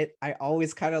get it, I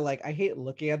always kind of like, I hate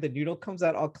looking at the noodle comes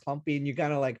out all clumpy, and you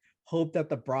gotta like hope that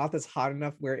the broth is hot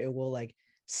enough where it will like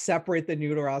separate the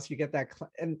noodle, or else you get that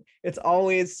and it's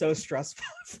always so stressful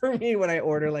for me when I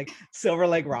order like Silver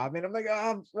Lake ramen. I'm like,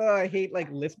 I hate like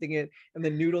lifting it, and the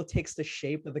noodle takes the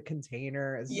shape of the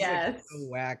container. It's just like so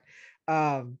whack.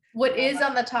 What is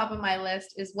on the top of my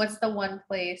list is, what's the one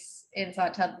place in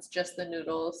Sawtell that's just the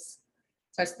noodles,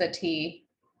 starts the T?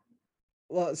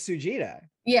 Well, Sujita.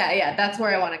 Yeah, that's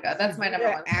where I want to go. That's my number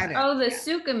one spot. Oh, the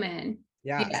Sukaman.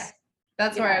 Yes. Yeah.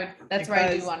 That's where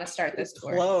I do want to start this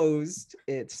tour. Closed.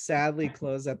 It sadly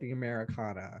closed at the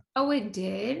Americana. Oh, it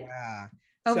did? Yeah.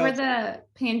 Over the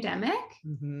pandemic?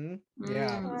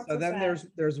 Yeah. So then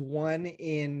there's one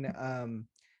in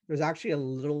there's actually a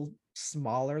little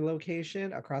smaller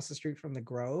location across the street from the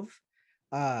Grove.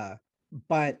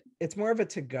 But it's more of a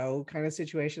to-go kind of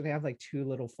situation. They have like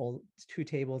two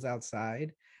tables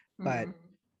outside, but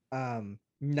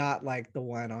not like the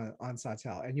one on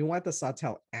Sawtell. And you want the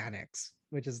Sawtell Annex,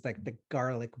 which is like the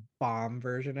garlic bomb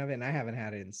version of it. And I haven't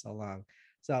had it in so long.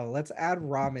 So let's add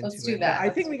ramen to it. That. I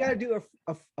think we got to do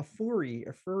a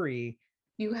furry.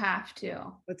 You have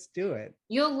to. Let's do it.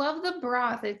 You'll love the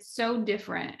broth. It's so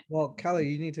different. Well, Kelley,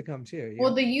 you need to come too.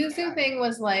 Well, the yuzu thing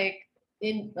was like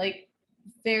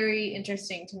very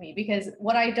interesting to me, because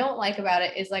what I don't like about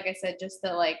it is, like I said, just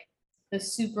the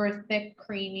super thick,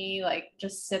 creamy, like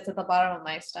just sits at the bottom of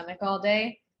my stomach all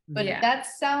day. But that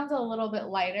sounds a little bit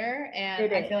lighter,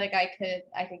 and I feel like I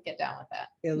could get down with that.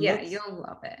 You'll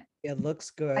love it. It looks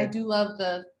good. I do love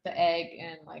the egg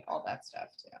and like all that stuff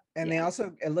too. And they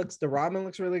also, the ramen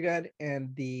looks really good,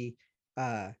 and the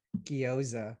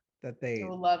gyoza that they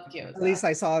love gyoza. At least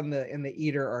I saw in the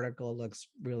Eater article, looks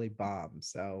really bomb.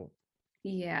 So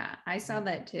yeah, I saw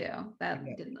that too. That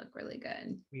did look really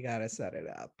good. We gotta set it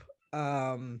up.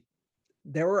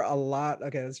 There were a lot.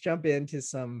 Okay, let's jump into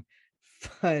some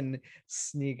fun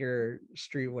sneaker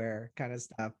streetwear kind of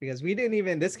stuff, because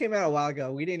this came out a while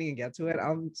ago. We didn't even get to it.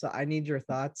 So I need your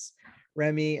thoughts,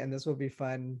 Remy, and this will be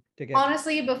fun to get.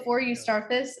 Honestly, before you start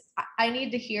this, I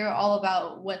need to hear all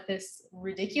about what this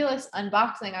ridiculous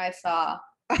unboxing I saw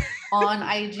on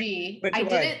IG.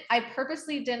 I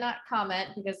purposely did not comment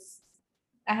because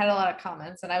I had a lot of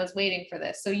comments and I was waiting for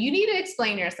this. So you need to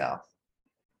explain yourself.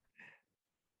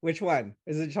 Which one?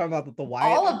 Is it talking about the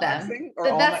Wyatt? All of them.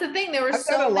 That's the thing. There were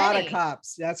so many. A lot of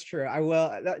cops. That's true. I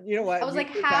will. You know what? I was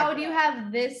like, how do you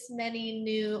have this many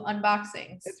new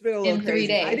unboxings? It's been a little in 3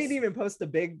 days. I didn't even post the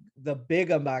big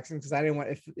unboxing because I didn't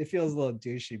want it feels a little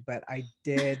douchey, but I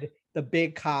did. The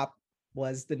big cop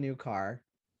was the new car.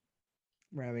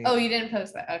 Remy. Oh, you didn't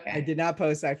post that. Okay. I did not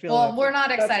post that. I feel we're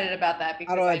not excited about that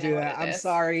because how do I do that? I'm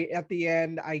sorry. At the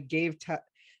end,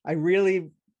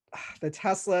 the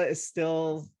Tesla is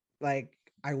still like,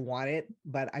 I want it,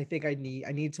 but I think I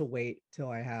need to wait till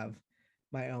I have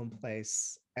my own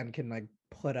place and can like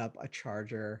put up a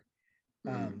charger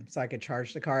so I could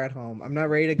charge the car at home. I'm not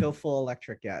ready to go full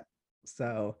electric yet.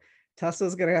 So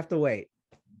Tesla's gonna have to wait.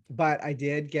 But I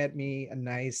did get me a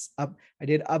nice I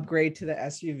did upgrade to the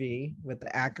SUV with the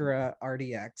Acura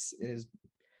RDX. It is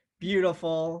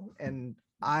beautiful and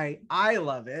I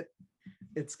love it.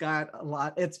 It's got a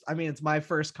lot. It's my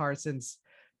first car since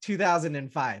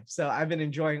 2005. So I've been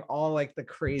enjoying all like the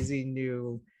crazy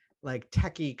new like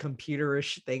techie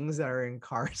computerish things that are in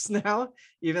cars now.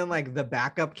 Even like the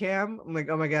backup cam. I'm like,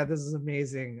 oh my God, this is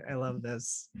amazing. I love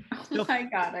this. Oh my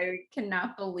God, I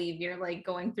cannot believe you're like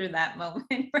going through that moment.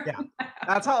 Yeah.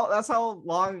 That's how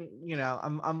long,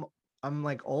 I'm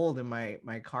like old in my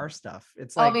car stuff.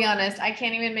 It's like, I'll be honest, I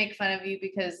can't even make fun of you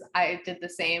because I did the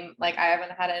same. Like I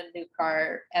haven't had a new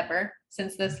car ever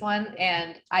since this one,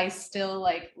 and I still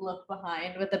like look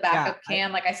behind with the backup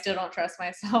cam. Like I still don't trust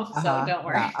myself, so don't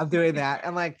worry. Yeah, I'm doing that.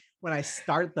 And like when I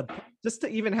start just to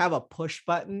even have a push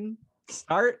button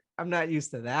start, I'm not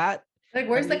used to that. Like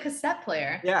where's the cassette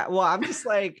player? Yeah, well, I'm just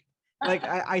like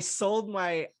I sold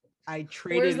my.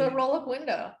 Where's the roll-up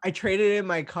window? I traded in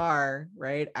my car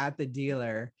right at the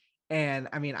dealer, and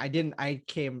I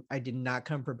did not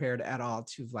come prepared at all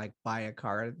to like buy a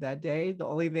car that day. The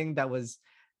only thing that was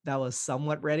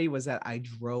somewhat ready was that I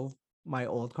drove my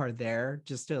old car there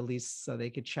just to at least so they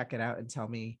could check it out and tell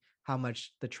me how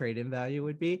much the trade-in value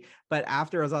would be. But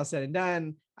after it was all said and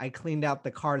done, I cleaned out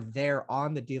the car there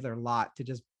on the dealer lot to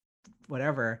just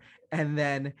whatever, and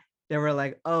then they were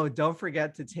like, oh, don't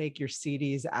forget to take your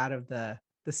CDs out of the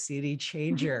the CD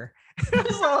changer.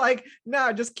 So like,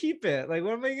 no, just keep it. Like,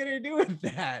 what am I gonna do with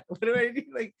that? What do I need?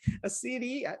 Like a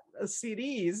CD,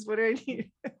 CDs. What do I need?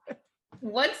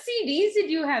 What CDs did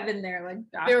you have in there? Like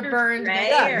They were Dr. burned. Dre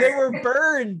Yeah, they or- were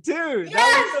burned too. Yes!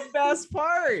 That was the best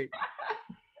part.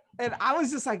 And I was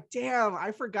just like, damn,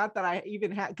 I forgot that I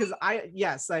even had, because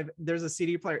there's a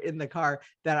CD player in the car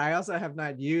that I also have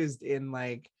not used in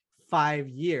like 5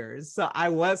 years. So I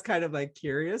was kind of like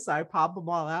curious. So I popped them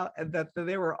all out, and that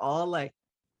they were all like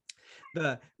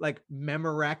the like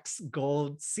Memorex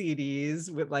gold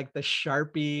CDs with like the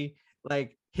Sharpie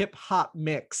like hip hop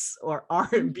mix or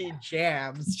R&B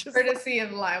jams. Just Courtesy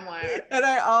of LimeWire. and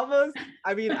I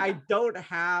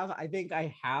think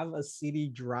I have a CD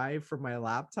drive for my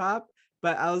laptop,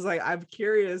 but I was like, I'm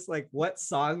curious, like what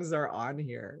songs are on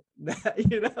here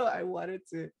that, I wanted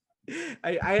to,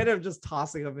 I ended up just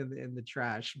tossing them in the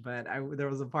trash, but there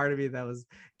was a part of me that was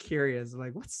curious,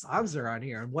 like what songs are on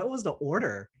here and what was the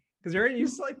order? Because you're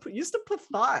used to put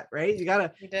thought, right?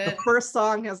 The first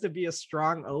song has to be a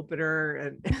strong opener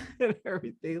and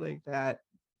everything like that.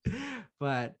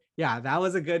 But yeah, that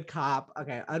was a good cop.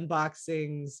 Okay,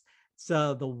 unboxings.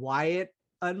 So the Wyatt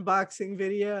unboxing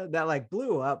video that like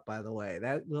blew up, by the way.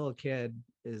 That little kid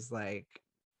is like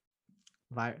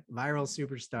viral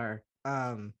superstar.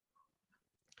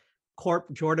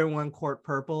 Jordan 1 Court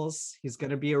Purples. He's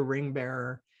gonna be a ring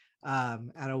bearer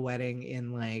at a wedding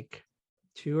in like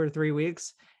 2 or 3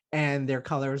 weeks, and their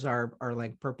colors are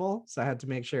like purple, so I had to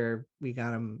make sure we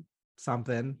got him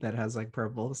something that has like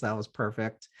purple, so that was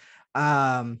perfect.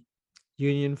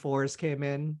 Union Force came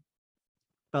in,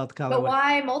 belt color. But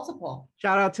why multiple?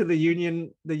 Shout out to the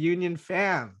Union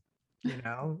fam,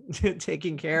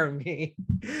 taking care of me.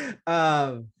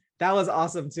 That was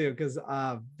awesome too, because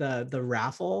the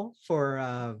raffle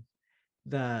for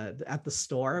at the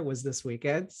store was this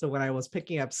weekend. So when I was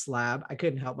picking up slab, I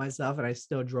couldn't help myself, and I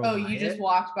still drove. Oh, you just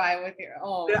walked by with your.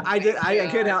 Oh, yeah, I did. I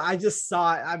couldn't help. I just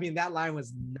saw it. I mean, that line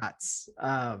was nuts.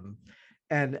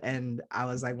 And I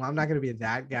was like, well, I'm not gonna be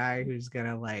that guy who's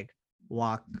gonna like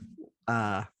walk.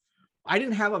 I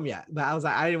didn't have them yet, but I was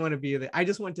like, I didn't want to be there. I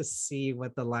just want to see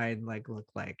what the line like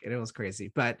looked like, and it was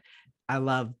crazy. But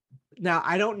now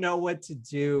I don't know what to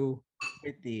do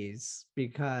with these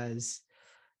because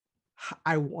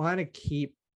I want to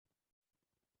keep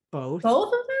both. Both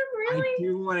of them, really? I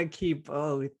do want to keep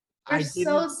both. They're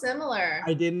so similar.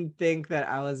 I didn't think that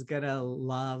I was gonna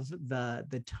love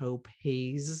the taupe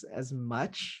haze as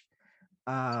much,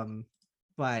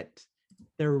 but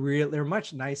they're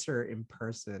much nicer in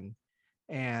person.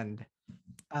 And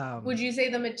would you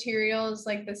say the material is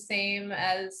like the same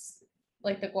as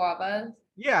like the guava?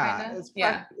 Yeah,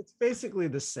 Kinda? It's basically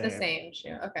the same. The same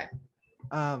shoe. Okay.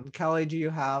 Kelley, do you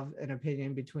have an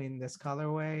opinion between this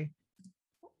colorway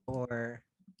or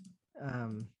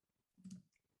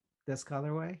this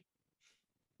colorway?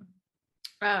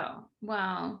 Oh,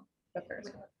 well, The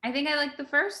first one. I think I like the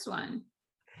first one.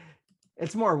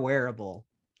 It's more wearable.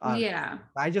 Yeah.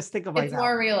 I just think of It's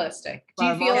more realistic. Do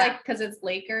you feel like because it's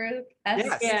Lakers?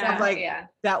 Yes. Yeah.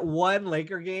 That one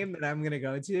Laker game that I'm gonna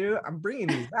go to, I'm bringing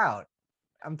these out.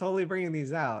 I'm totally bringing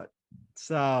these out.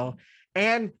 So,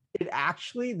 and it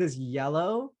actually, this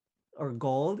yellow or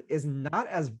gold is not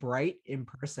as bright in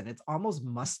person. It's almost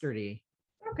mustardy.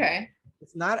 Okay.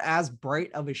 It's not as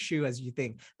bright of a shoe as you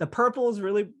think. The purple is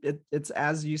really, it's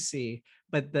as you see,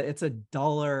 but it's a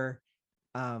duller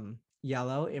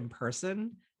yellow in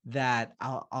person that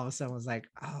all of a sudden was like,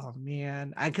 oh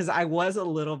man, because I was a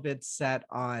little bit set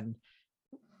on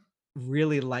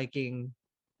really liking,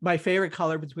 my favorite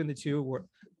color between the two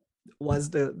was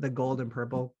the gold and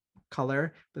purple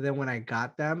color. But then when I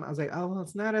got them, I was like, oh, well,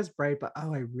 it's not as bright, but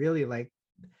oh, I really like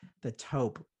the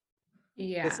taupe.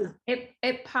 Yeah,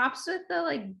 it pops with the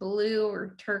like blue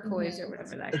or turquoise or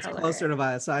whatever that it's color closer is. to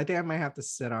violet, so I think I might have to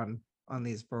sit on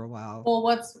these for a while. Well,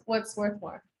 what's worth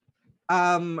more?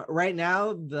 Right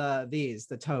now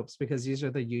the taupes, because these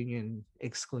are the Union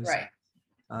exclusive. Right.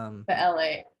 The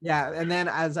LA. Yeah, and then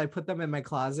as I put them in my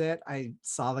closet, I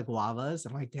saw the guavas.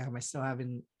 I'm like, damn, I still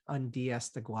haven't und'd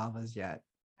the guavas yet.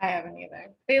 I haven't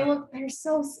either. They're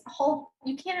so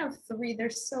you can't have three. They're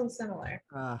so similar.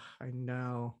 I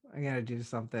know. I gotta do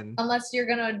something. Unless you're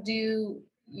gonna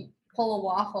pull a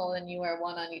waffle and you wear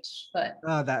one on each foot.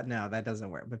 Oh, that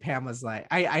doesn't work. But Pam was like,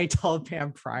 I told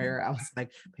Pam prior, I was like,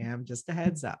 Pam, just a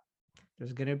heads up.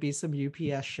 There's gonna be some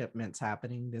UPS shipments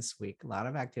happening this week. A lot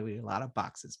of activity, a lot of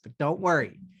boxes. But don't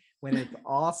worry. When it's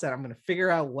all set, I'm gonna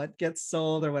figure out what gets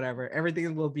sold or whatever.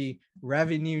 Everything will be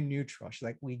revenue neutral. She's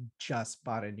like, we just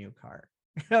bought a new car.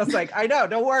 I was like, I know,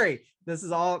 don't worry.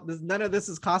 None of this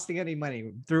is costing any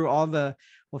money. We'll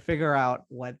figure out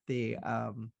what the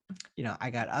I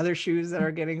got other shoes that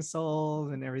are getting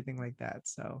sold and everything like that.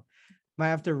 So might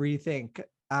have to rethink.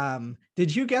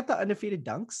 Did you get the undefeated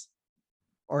dunks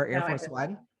or Air No, I Force did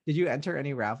One? not. Did you enter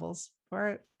any raffles for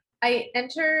it? I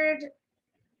entered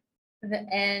the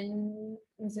N.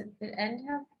 Was it the N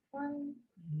have one?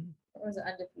 Or was it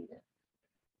undefeated?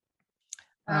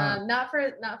 Not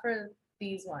for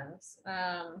these ones.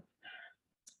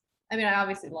 I mean, I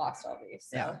obviously lost all these,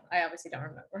 so Yeah. I obviously don't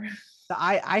remember. So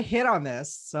I hit on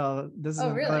this, so this is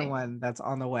Oh, another really? one that's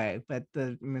on the way. But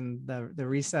the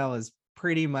resale is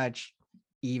pretty much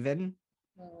even,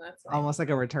 That's nice. almost like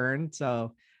a return.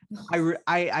 So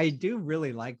I do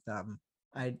really like them.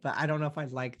 But I don't know if I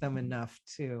like them enough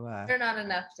They're not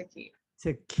enough to keep.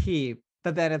 to keep.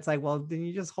 But then it's like, well, then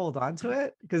you just hold on to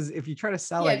it, because if you try to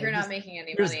sell Yeah, it, if you're not making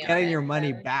any you're just money on getting it, your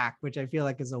money then back, which I feel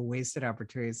like is a wasted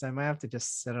opportunity. So I might have to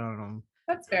just sit on them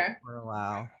that's fair. for a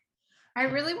while. I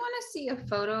really want to see a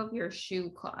photo of your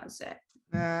shoe closet.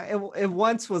 It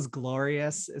once was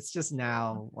glorious. It's just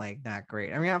now like not great.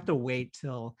 I'm gonna have to wait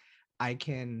till I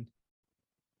can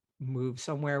move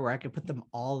somewhere where I can put them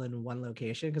all in one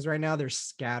location, because right now they're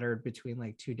scattered between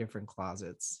like two different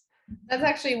closets. That's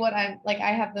actually what I'm like.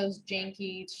 I have those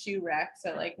janky shoe racks.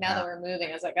 So like now that we're moving,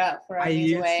 I was like, oh, throw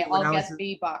these away. I'll get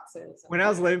the boxes. When I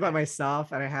was living by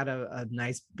myself and I had a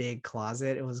nice big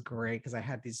closet, it was great because I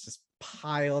had these just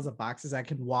piles of boxes. I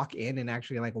could walk in and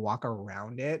actually like walk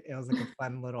around it. It was like a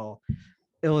fun little,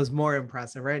 it was more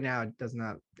impressive. Right now it does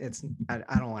not,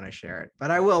 I don't want to share it,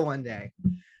 but I will one day.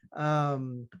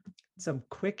 Some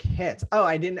quick hits. Oh,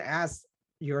 I didn't ask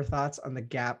your thoughts on the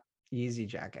Gap Yeezy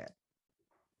jacket.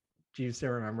 Do you still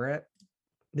remember it?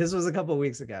 This was a couple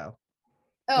weeks ago.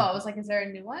 Oh, I was like, is there a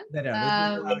new one? No,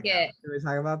 Did Did we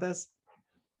talk about this?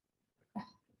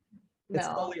 It's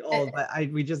No. totally old, but I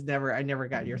never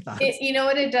got your thoughts. You know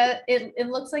what it does? It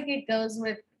looks like it goes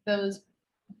with those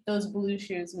blue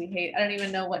shoes we hate. I don't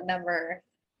even know what number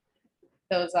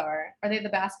those are. Are they the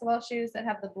basketball shoes that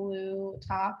have the blue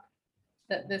top?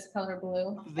 This color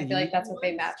blue? I feel like that's what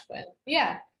they match with.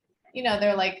 Yeah. You know,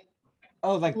 they're like,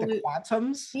 oh, like blue. the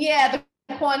Quantums? Yeah,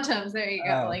 the Quantums. There you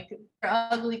go. Oh. Like they're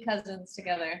ugly cousins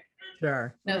together.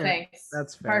 Sure. No Yeah, thanks.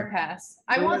 that's fair. Hard pass.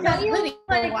 I So want what that do you hoodie.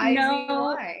 like? Why? No.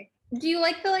 Why? Do you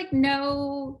like the like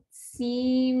no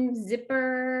seam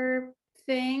zipper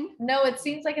thing? No, it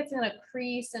seems like it's gonna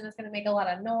crease and it's gonna make a lot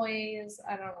of noise.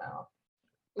 I don't know.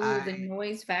 Ooh, the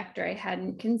noise factor I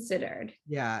hadn't considered.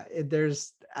 Yeah,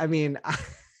 I mean, I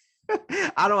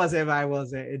don't want to say, but I will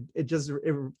say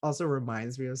it also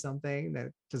reminds me of something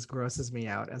that just grosses me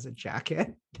out as a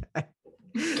jacket.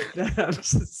 That I'm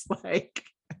just like,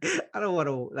 I don't want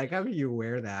to, like, how do you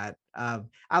wear that? I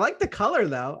like the color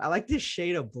though. I like this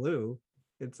shade of blue.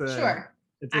 Sure.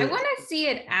 I want to see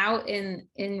it out in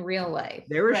real life.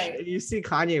 If you see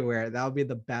Kanye wear it, that would be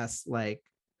the best like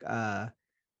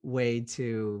way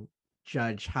to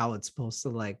judge how it's supposed to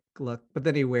like look. But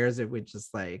then he wears it with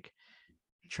just like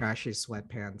trashy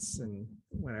sweatpants and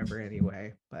whatever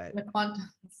anyway. But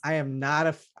I'm not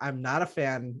a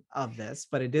fan of this,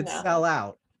 but it did sell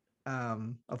out,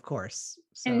 of course.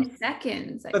 So. In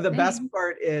seconds. But the best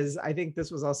part is I think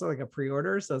this was also like a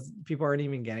pre-order, so people aren't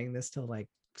even getting this till like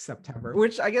September,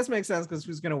 which I guess makes sense because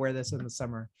who's going to wear this in the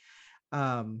summer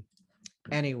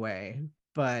anyway.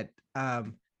 But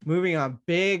moving on,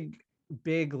 big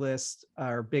list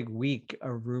or big week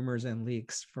of rumors and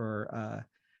leaks for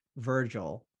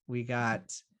Virgil. We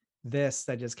got this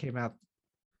that just came out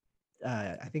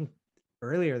I think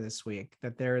earlier this week,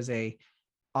 that there is a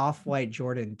off-white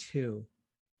Jordan 2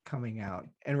 coming out.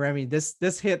 And Remy,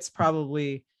 this hits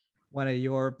probably one of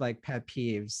your like pet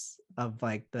peeves of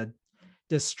like the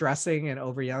distressing and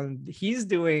over young. He's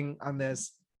doing on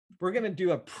this, we're gonna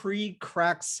do a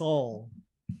pre-crack sole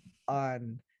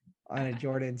on a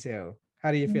Jordan 2.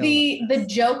 How do you feel? The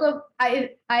joke of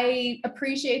I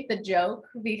appreciate the joke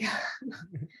because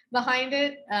behind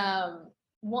it.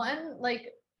 One,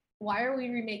 like, why are we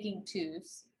remaking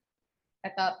 2s? I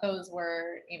thought those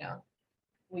were,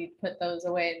 we put those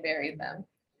away and buried them.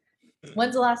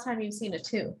 When's the last time you've seen a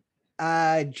 2?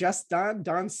 Just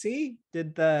Don C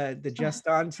did the Just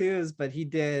Don 2s, but he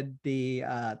did the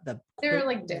they're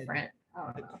like different.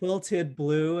 The quilted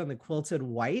blue and the quilted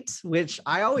white, which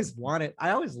I always wanted.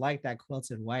 I always liked that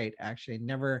quilted white. Actually,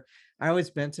 I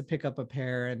always meant to pick up a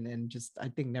pair and just I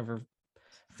think never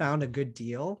found a good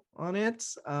deal on it.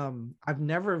 I've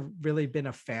never really been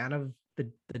a fan of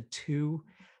the 2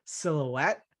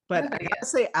 silhouette, but I gotta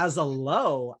say, as a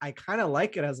low, I kind of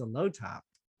like it as a low top.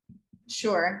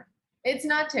 Sure. It's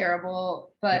not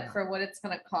terrible, but Yeah. for what it's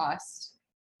gonna cost,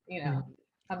 you know,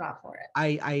 I'm not for it.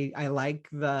 I like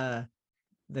the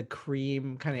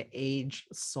cream kind of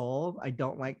aged sole. I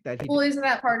don't like that. Well, isn't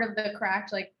that part of the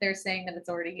cracked? Like they're saying that it's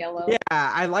already yellow. Yeah,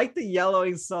 I like the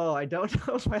yellowing sole. I don't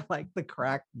know if I like the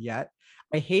crack yet.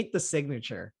 I hate the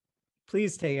signature.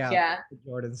 Please take out the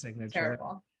Jordan signature.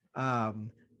 Terrible.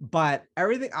 But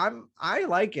everything I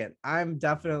like it. I'm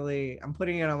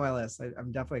putting it on my list.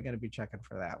 I'm definitely going to be checking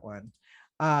for that one.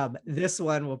 This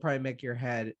one will probably make your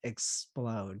head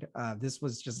explode. This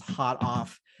was just hot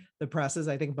off the presses.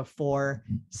 I think before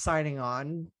signing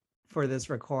on for this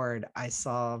record, I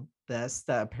saw this,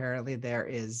 that apparently there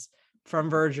is from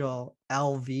Virgil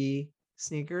LV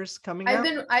sneakers coming out.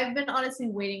 I've been honestly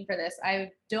waiting for this.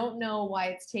 I don't know why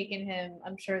it's taken him.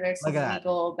 I'm sure there's some Look at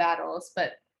legal battles,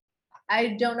 but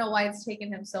I don't know why it's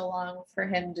taken him so long for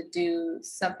him to do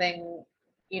something,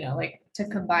 you know, like to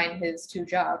combine his two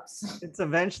jobs. It's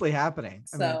eventually happening.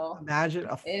 I So mean, imagine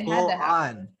a it had to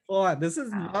happen. full on. This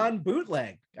is Wow.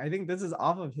 non-bootleg. I think this is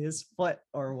off of his foot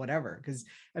or whatever. Because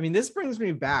I mean, this brings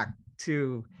me back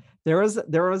to there was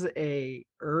a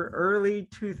early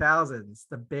 2000s,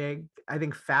 the big, I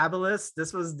think Fabulous.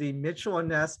 This was the Mitchell and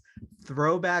Ness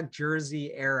throwback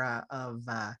jersey era of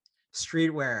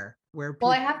streetwear. Where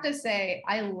Well, I have to say,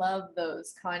 I love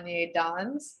those Kanye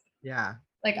Dons. yeah.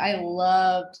 Like I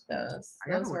loved those.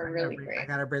 Those were I really great. I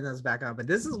gotta bring those back up. But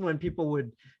this is when people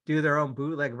would do their own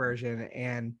bootleg version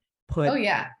and put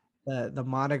the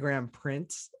monogram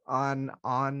print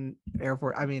on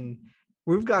airport. I mean,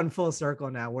 we've gone full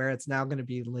circle now where it's now going to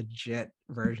be legit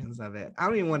versions of it. I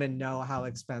don't even want to know how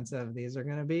expensive these are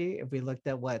going to be. If we looked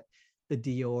at what the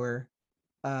Dior.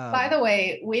 By the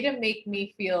way, way to make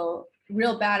me feel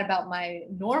real bad about my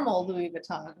normal Louis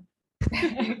Vuitton.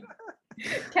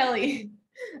 Kelley,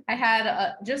 I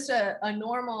had just a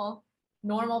normal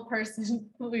person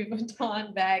Louis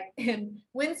Vuitton bag, and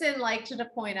Winston liked to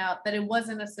point out that it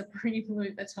wasn't a Supreme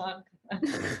Louis Vuitton.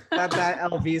 Not that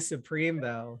LV Supreme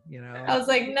though, you know. I was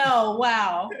like, no,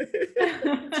 wow,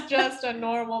 it's just a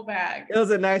normal bag. It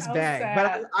was a nice bag, sad.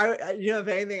 but I, you know, if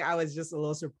anything, I was just a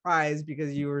little surprised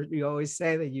because you always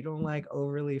say that you don't like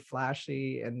overly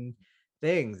flashy and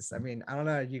things. I mean, I don't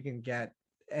know if you can get,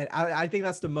 and I think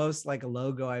that's the most like a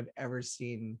logo I've ever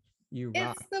seen you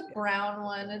rock. It's the brown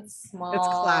one. It's small. It's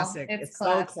classic. It's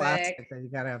classic. So classic that you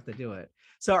gotta have to do it.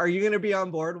 So are you gonna be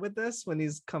on board with this when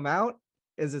these come out?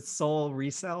 Is it sole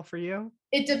resale for you?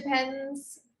 It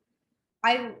depends.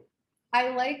 I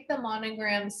like the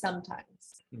monogram sometimes.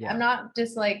 Yeah. I'm not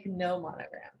just like no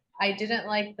monogram. I didn't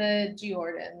like the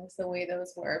Jordans the way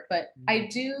those were, but I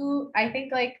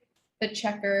think like the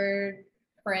checkered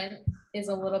print is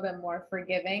a little bit more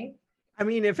forgiving. I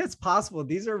mean, if it's possible,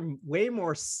 these are way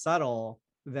more subtle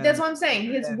than. That's what I'm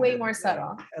saying. It's way more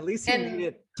subtle. At least he made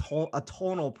it a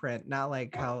tonal print, not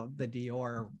like how the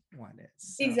Dior one is.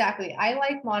 So. Exactly. I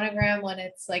like monogram when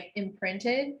it's like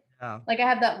imprinted. Oh. Like I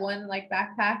have that one like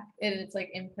backpack and it's like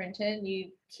imprinted.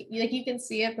 You can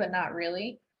see it, but not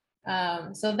really.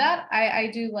 So that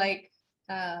I do like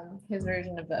his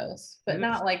version of those, but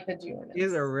not like the Jordans.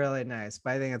 These are really nice,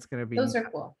 but I think it's gonna be. Those are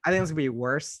cool. I think it's gonna be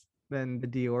worse than the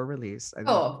Dior release. I think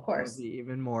of course, be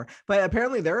even more. But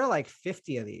apparently there are like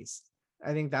 50 of these.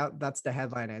 I think that's the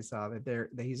headline I saw that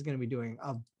he's going to be doing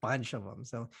a bunch of them.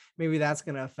 So maybe that's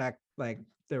going to affect like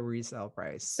the resale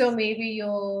price. So maybe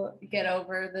you'll get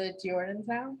over the Jordans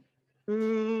now.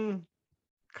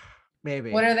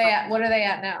 Maybe. What are they at? What are they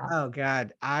at now? Oh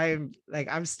God, I'm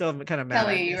still kind of mad.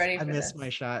 Kelley, you ready for this? I missed my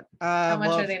shot. How much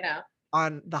are they now?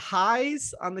 On the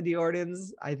highs on the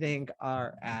Jordans, I think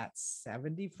are at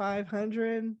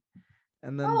 7,500.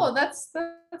 And then that's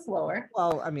lower.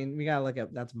 Well, I mean, we gotta look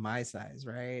at that's my size,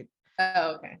 right?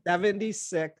 Oh, okay.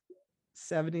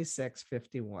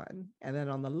 76.51. And then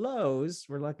on the lows,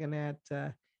 we're looking at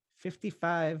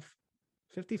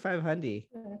 5,500.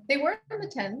 They were in the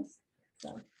 10s.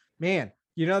 So man,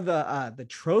 you know the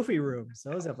trophy rooms,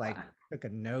 those have like took a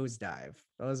nosedive.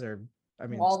 Those are, I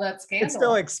mean, all that scandal. It's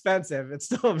still expensive. It's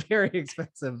still very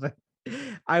expensive, but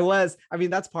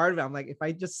that's part of it. I'm like, if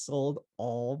I just sold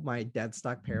all my dead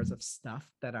stock pairs of stuff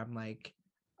that I'm like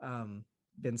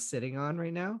been sitting on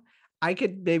right now, I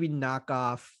could maybe knock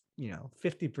off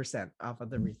 50% off of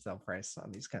the resale price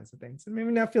on these kinds of things and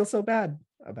maybe not feel so bad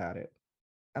about it.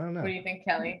 I don't know. What do you think,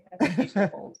 Kelley? I think you should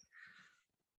hold.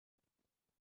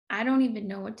 I don't even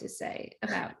know what to say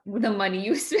about the money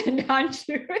you spend on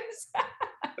shoes.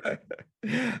 And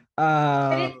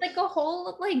it's like a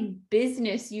whole like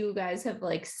business you guys have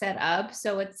like set up,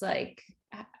 so it's like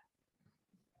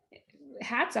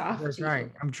hats off. We're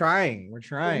trying. We're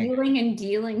trying. Wheeling and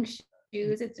dealing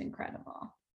shoes, it's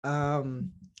incredible. All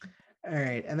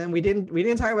right, and then we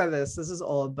didn't talk about this. This is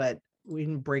old, but we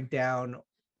didn't break down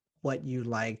what you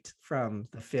liked from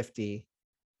the 50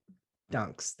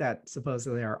 dunks that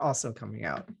supposedly are also coming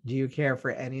out. Do you care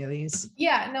for any of these?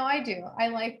 Yeah, no, I do. I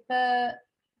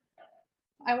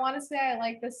want to say I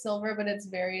like the silver, but it's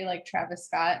very like Travis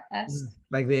Scott-esque.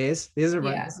 Like these are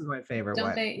Yeah. this is my favorite Don't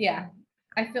one. they? Yeah.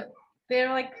 I feel they're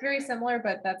like very similar,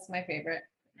 but that's my favorite.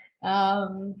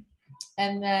 And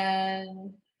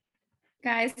then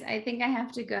Guys, I think I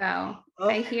have to go. Oh,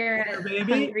 I hear there, a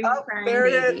baby. hungry Oh, crying there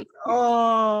it baby. is.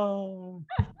 Oh,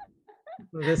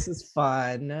 this is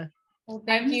fun. well,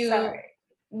 thank I'm you. sorry.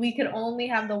 We could only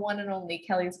have the one and only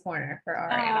Kelley's Corner for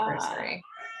our anniversary.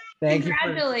 Thank you.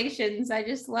 Congratulations. I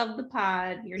just love the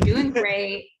pod. You're doing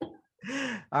great.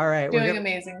 All right, Doing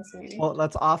amazing, sweetie. Well,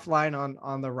 let's offline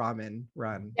on the ramen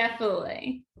run.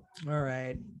 Definitely. All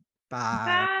right.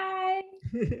 Bye.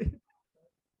 Bye.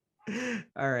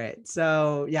 All right.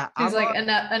 So yeah, She's I'm like on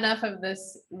enough of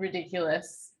this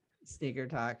ridiculous sneaker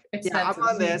talk. Yeah, I'm expensive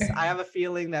on this. sneaker. I have a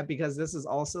feeling that because this is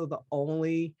also the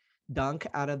only dunk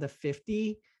out of the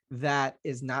 50 that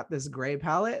is not this gray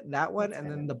palette, that one,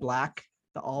 and then the black,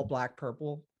 the all black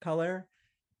purple color.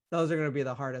 Those are going to be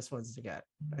the hardest ones to get.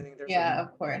 I think there's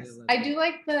of course. I do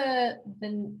like the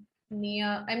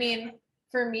neon. I mean,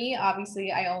 for me,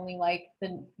 obviously, I only like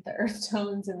the earth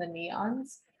tones and the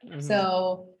neons. Mhm.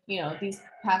 So, these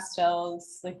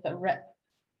pastels, like the red,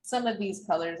 some of these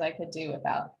colors I could do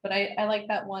without, but I like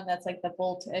that one that's like the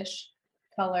boltish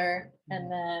color. And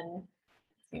then,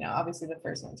 obviously the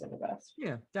first ones are the best.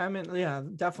 Yeah, diamond. Yeah,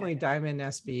 definitely diamond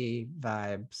SB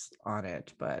vibes on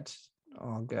it, but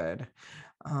all good.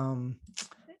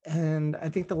 And I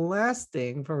think the last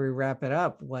thing before we wrap it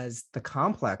up was the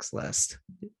complex list.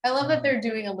 I love that they're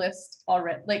doing a list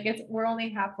already. Like we're only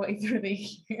halfway through the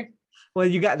year. Well,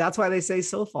 that's why they say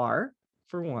so far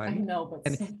for one. I know,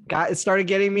 but it started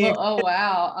getting me. Oh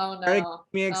wow! Oh no!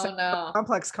 Oh no!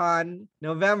 Complex Con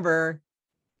November.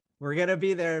 We're gonna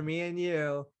be there, me and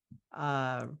you,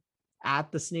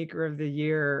 at the Sneaker of the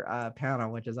Year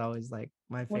panel, which is always like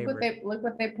my favorite. Look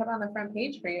what they put on the front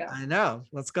page for you. I know.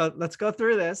 Let's go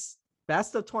through this.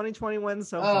 Best of 2021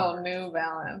 so far. Oh, New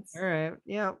Balance. All right.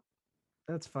 Yeah,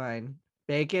 that's fine.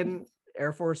 Bacon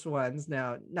Air Force Ones.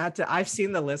 Now, I've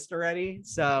seen the list already,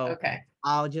 so okay.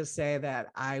 I'll just say that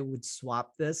I would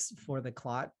swap this for the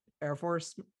Clot Air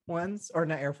Force ones, or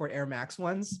not Air Force, Air Max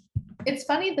ones. It's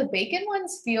funny, the bacon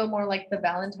ones feel more like the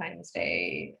Valentine's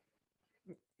Day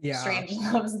strange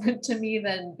loves to me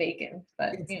than bacon,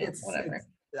 but whatever.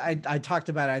 I talked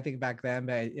about it, I think back then,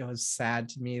 but it was sad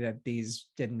to me that these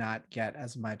did not get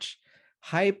as much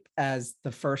hype as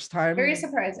the first time. Very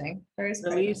surprising.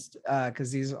 Released,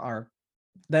 because these are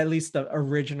at least the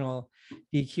original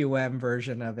DQM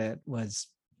version of it was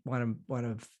one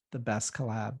of the best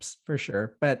collabs for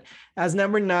sure. But as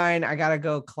number 9, I gotta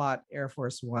go Clot Air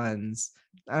Force Ones.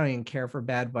 I don't even care for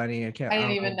Bad Bunny. I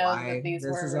didn't even know that these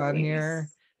were released. On here.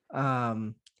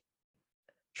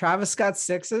 Travis Scott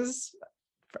 6s,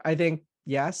 I think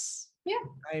yes. Yeah.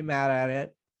 I'm mad at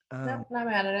it. No, not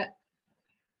mad at it.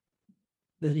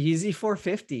 The Yeezy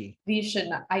 450. These should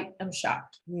not. I am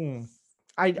shocked.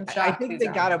 I think they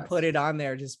gotta put it on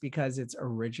there just because it's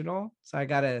original. So I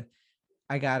gotta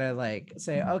like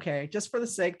say, okay, just for the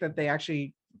sake that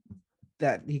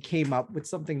that he came up with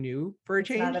something new for a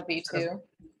change. Not a V2.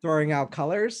 Throwing out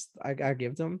colors, I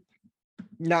give them.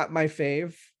 Not my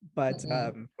fave, but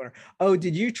oh,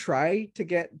 did you try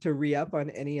to re-up on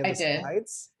any of the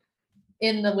slides?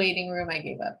 In the waiting room, I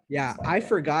gave up. Yeah, I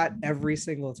forgot every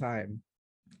single time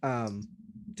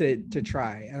to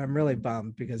try, and I'm really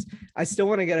bummed because I still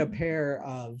want to get a pair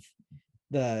of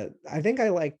I think I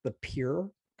like the pure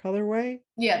colorway.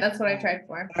 Yeah, that's what I tried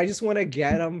for. I just want to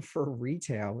get them for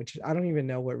retail, which I don't even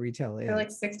know what retail is. They're like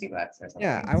 $60 or something.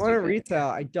 Yeah, I want to retail.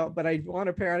 I don't want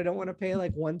a pair. I don't want to pay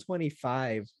like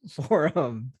 $125 for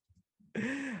them.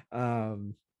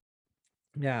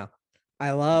 Yeah,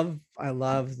 I love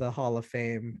the Hall of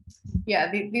Fame.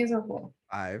 Yeah, these are cool.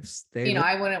 Fives.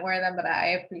 I wouldn't wear them, but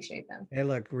I appreciate them. They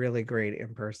look really great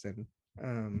in person.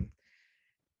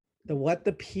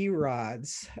 The P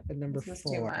rods at number 4.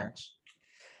 Too much.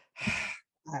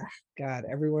 God,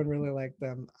 everyone really liked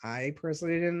them. I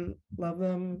personally didn't love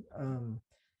them,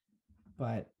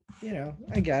 but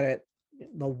I get it.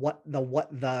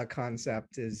 The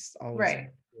concept is always right.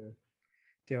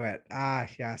 Do it.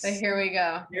 Yes. So here we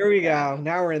go.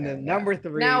 Now we're in the number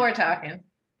 3. Now we're talking.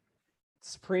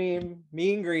 Supreme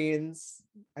Mean Greens.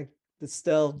 It's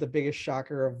still the biggest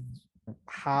shocker of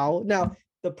how now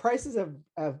the prices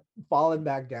have fallen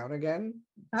back down again.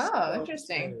 Oh,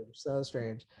 interesting. So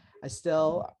strange. I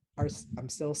still I'm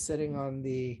still sitting on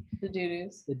the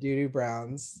doo-doos. the doo-doo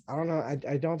browns. I don't know.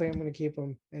 I don't think I'm going to keep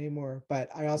them anymore, but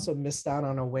I also missed out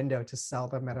on a window to sell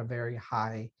them at a very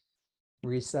high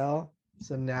resale.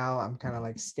 So now I'm kind of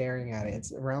like staring at it.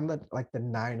 It's around the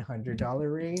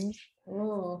 $900 range.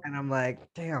 Ooh. And I'm like,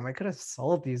 damn, I could have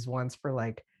sold these ones for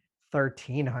like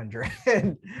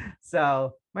 1,300.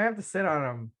 So might have to sit on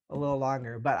them a little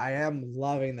longer, but I am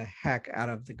loving the heck out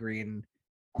of the green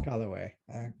colorway.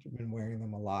 I've been wearing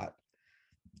them a lot.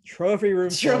 Trophy room.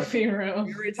 Trophy We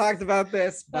room. already talked about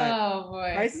this, but Oh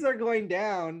boy. prices are going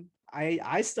down.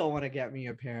 I still want to get me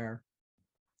a pair.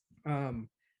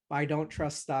 But I don't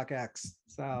trust StockX,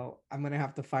 so I'm gonna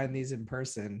have to find these in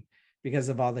person because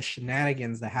of all the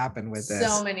shenanigans that happen with this.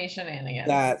 So many shenanigans.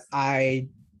 That I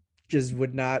just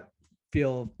would not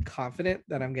feel confident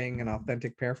that I'm getting an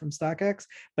authentic pair from StockX.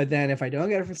 But then if I don't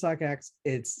get it from StockX,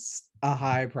 it's a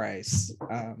high price.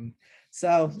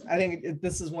 So I think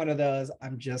this is one of those.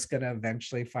 I'm just gonna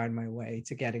eventually find my way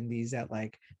to getting these at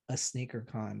like a sneaker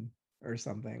con or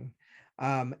something.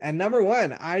 And number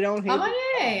one, I don't hate.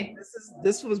 Yay.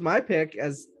 This was my pick,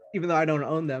 as even though I don't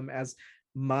own them, as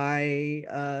my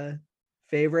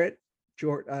favorite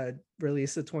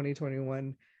release of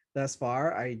 2021 thus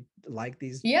far. I like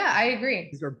these. Yeah, I agree.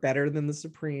 These are better than the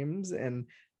Supremes, and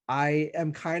I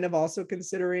am kind of also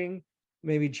considering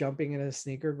maybe jumping in a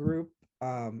sneaker group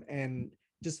and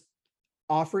just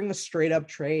offering a straight up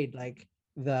trade, like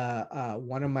the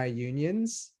one of my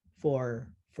unions for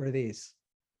these.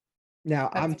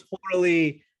 Now I'm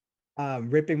totally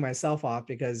ripping myself off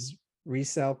because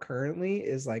resale currently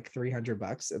is like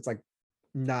 $300. It's like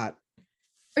not.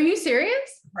 Are you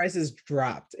serious? Prices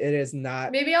dropped. It is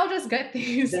not. Maybe I'll just get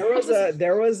these. There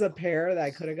was a pair that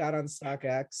I could have got on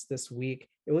StockX this week.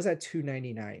 It was at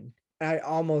 $299. I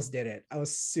almost did it. I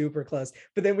was super close.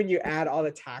 But then when you add all the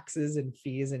taxes and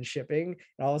fees and shipping,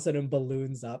 it all of a sudden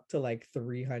balloons up to like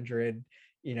 300,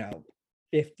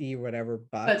 50 whatever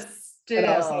bucks. But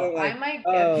still, like, I might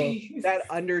get these. That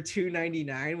under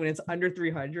 $299, when it's under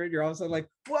 300, you're also like,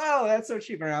 whoa, that's so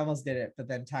cheap. And I almost did it. But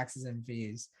then taxes and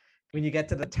fees. When you get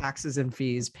to the taxes and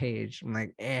fees page, I'm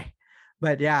like, eh.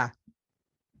 But yeah,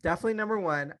 definitely number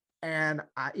one. And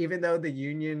even though the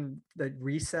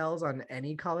resales on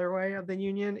any colorway of the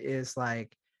union is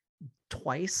like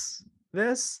twice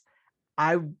this,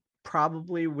 I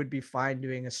probably would be fine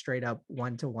doing a straight up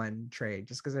 1-to-1 trade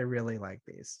just because I really like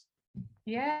these.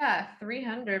 Yeah,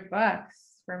 $300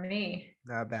 for me.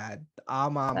 Not bad.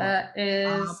 That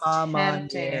is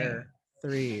tempting.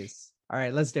 Threes. All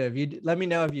right, let's do it. Let me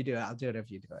know if you do it. I'll do it if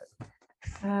you do it.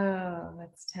 Oh,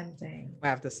 that's tempting. I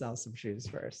have to sell some shoes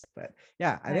first, but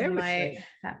yeah, I think I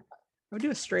would do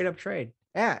a straight up trade.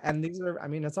 Yeah, and these are,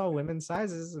 it's all women's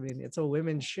sizes. It's a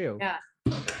women's shoe. Yeah.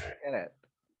 Get it.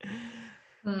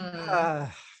 All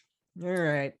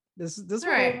right. This was a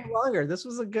little longer. This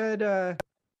was a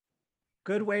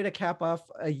good way to cap off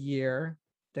a year.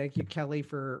 Thank you, Kelley,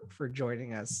 for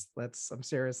joining us. I'm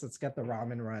serious. Let's get the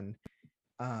ramen run.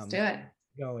 Let's do it.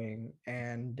 Going,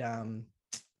 and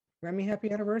Remy,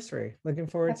 happy anniversary. Looking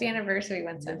forward to happy anniversary,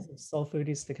 Winston. Sole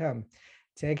Foodies to come.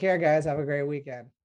 Take care, guys. Have a great weekend.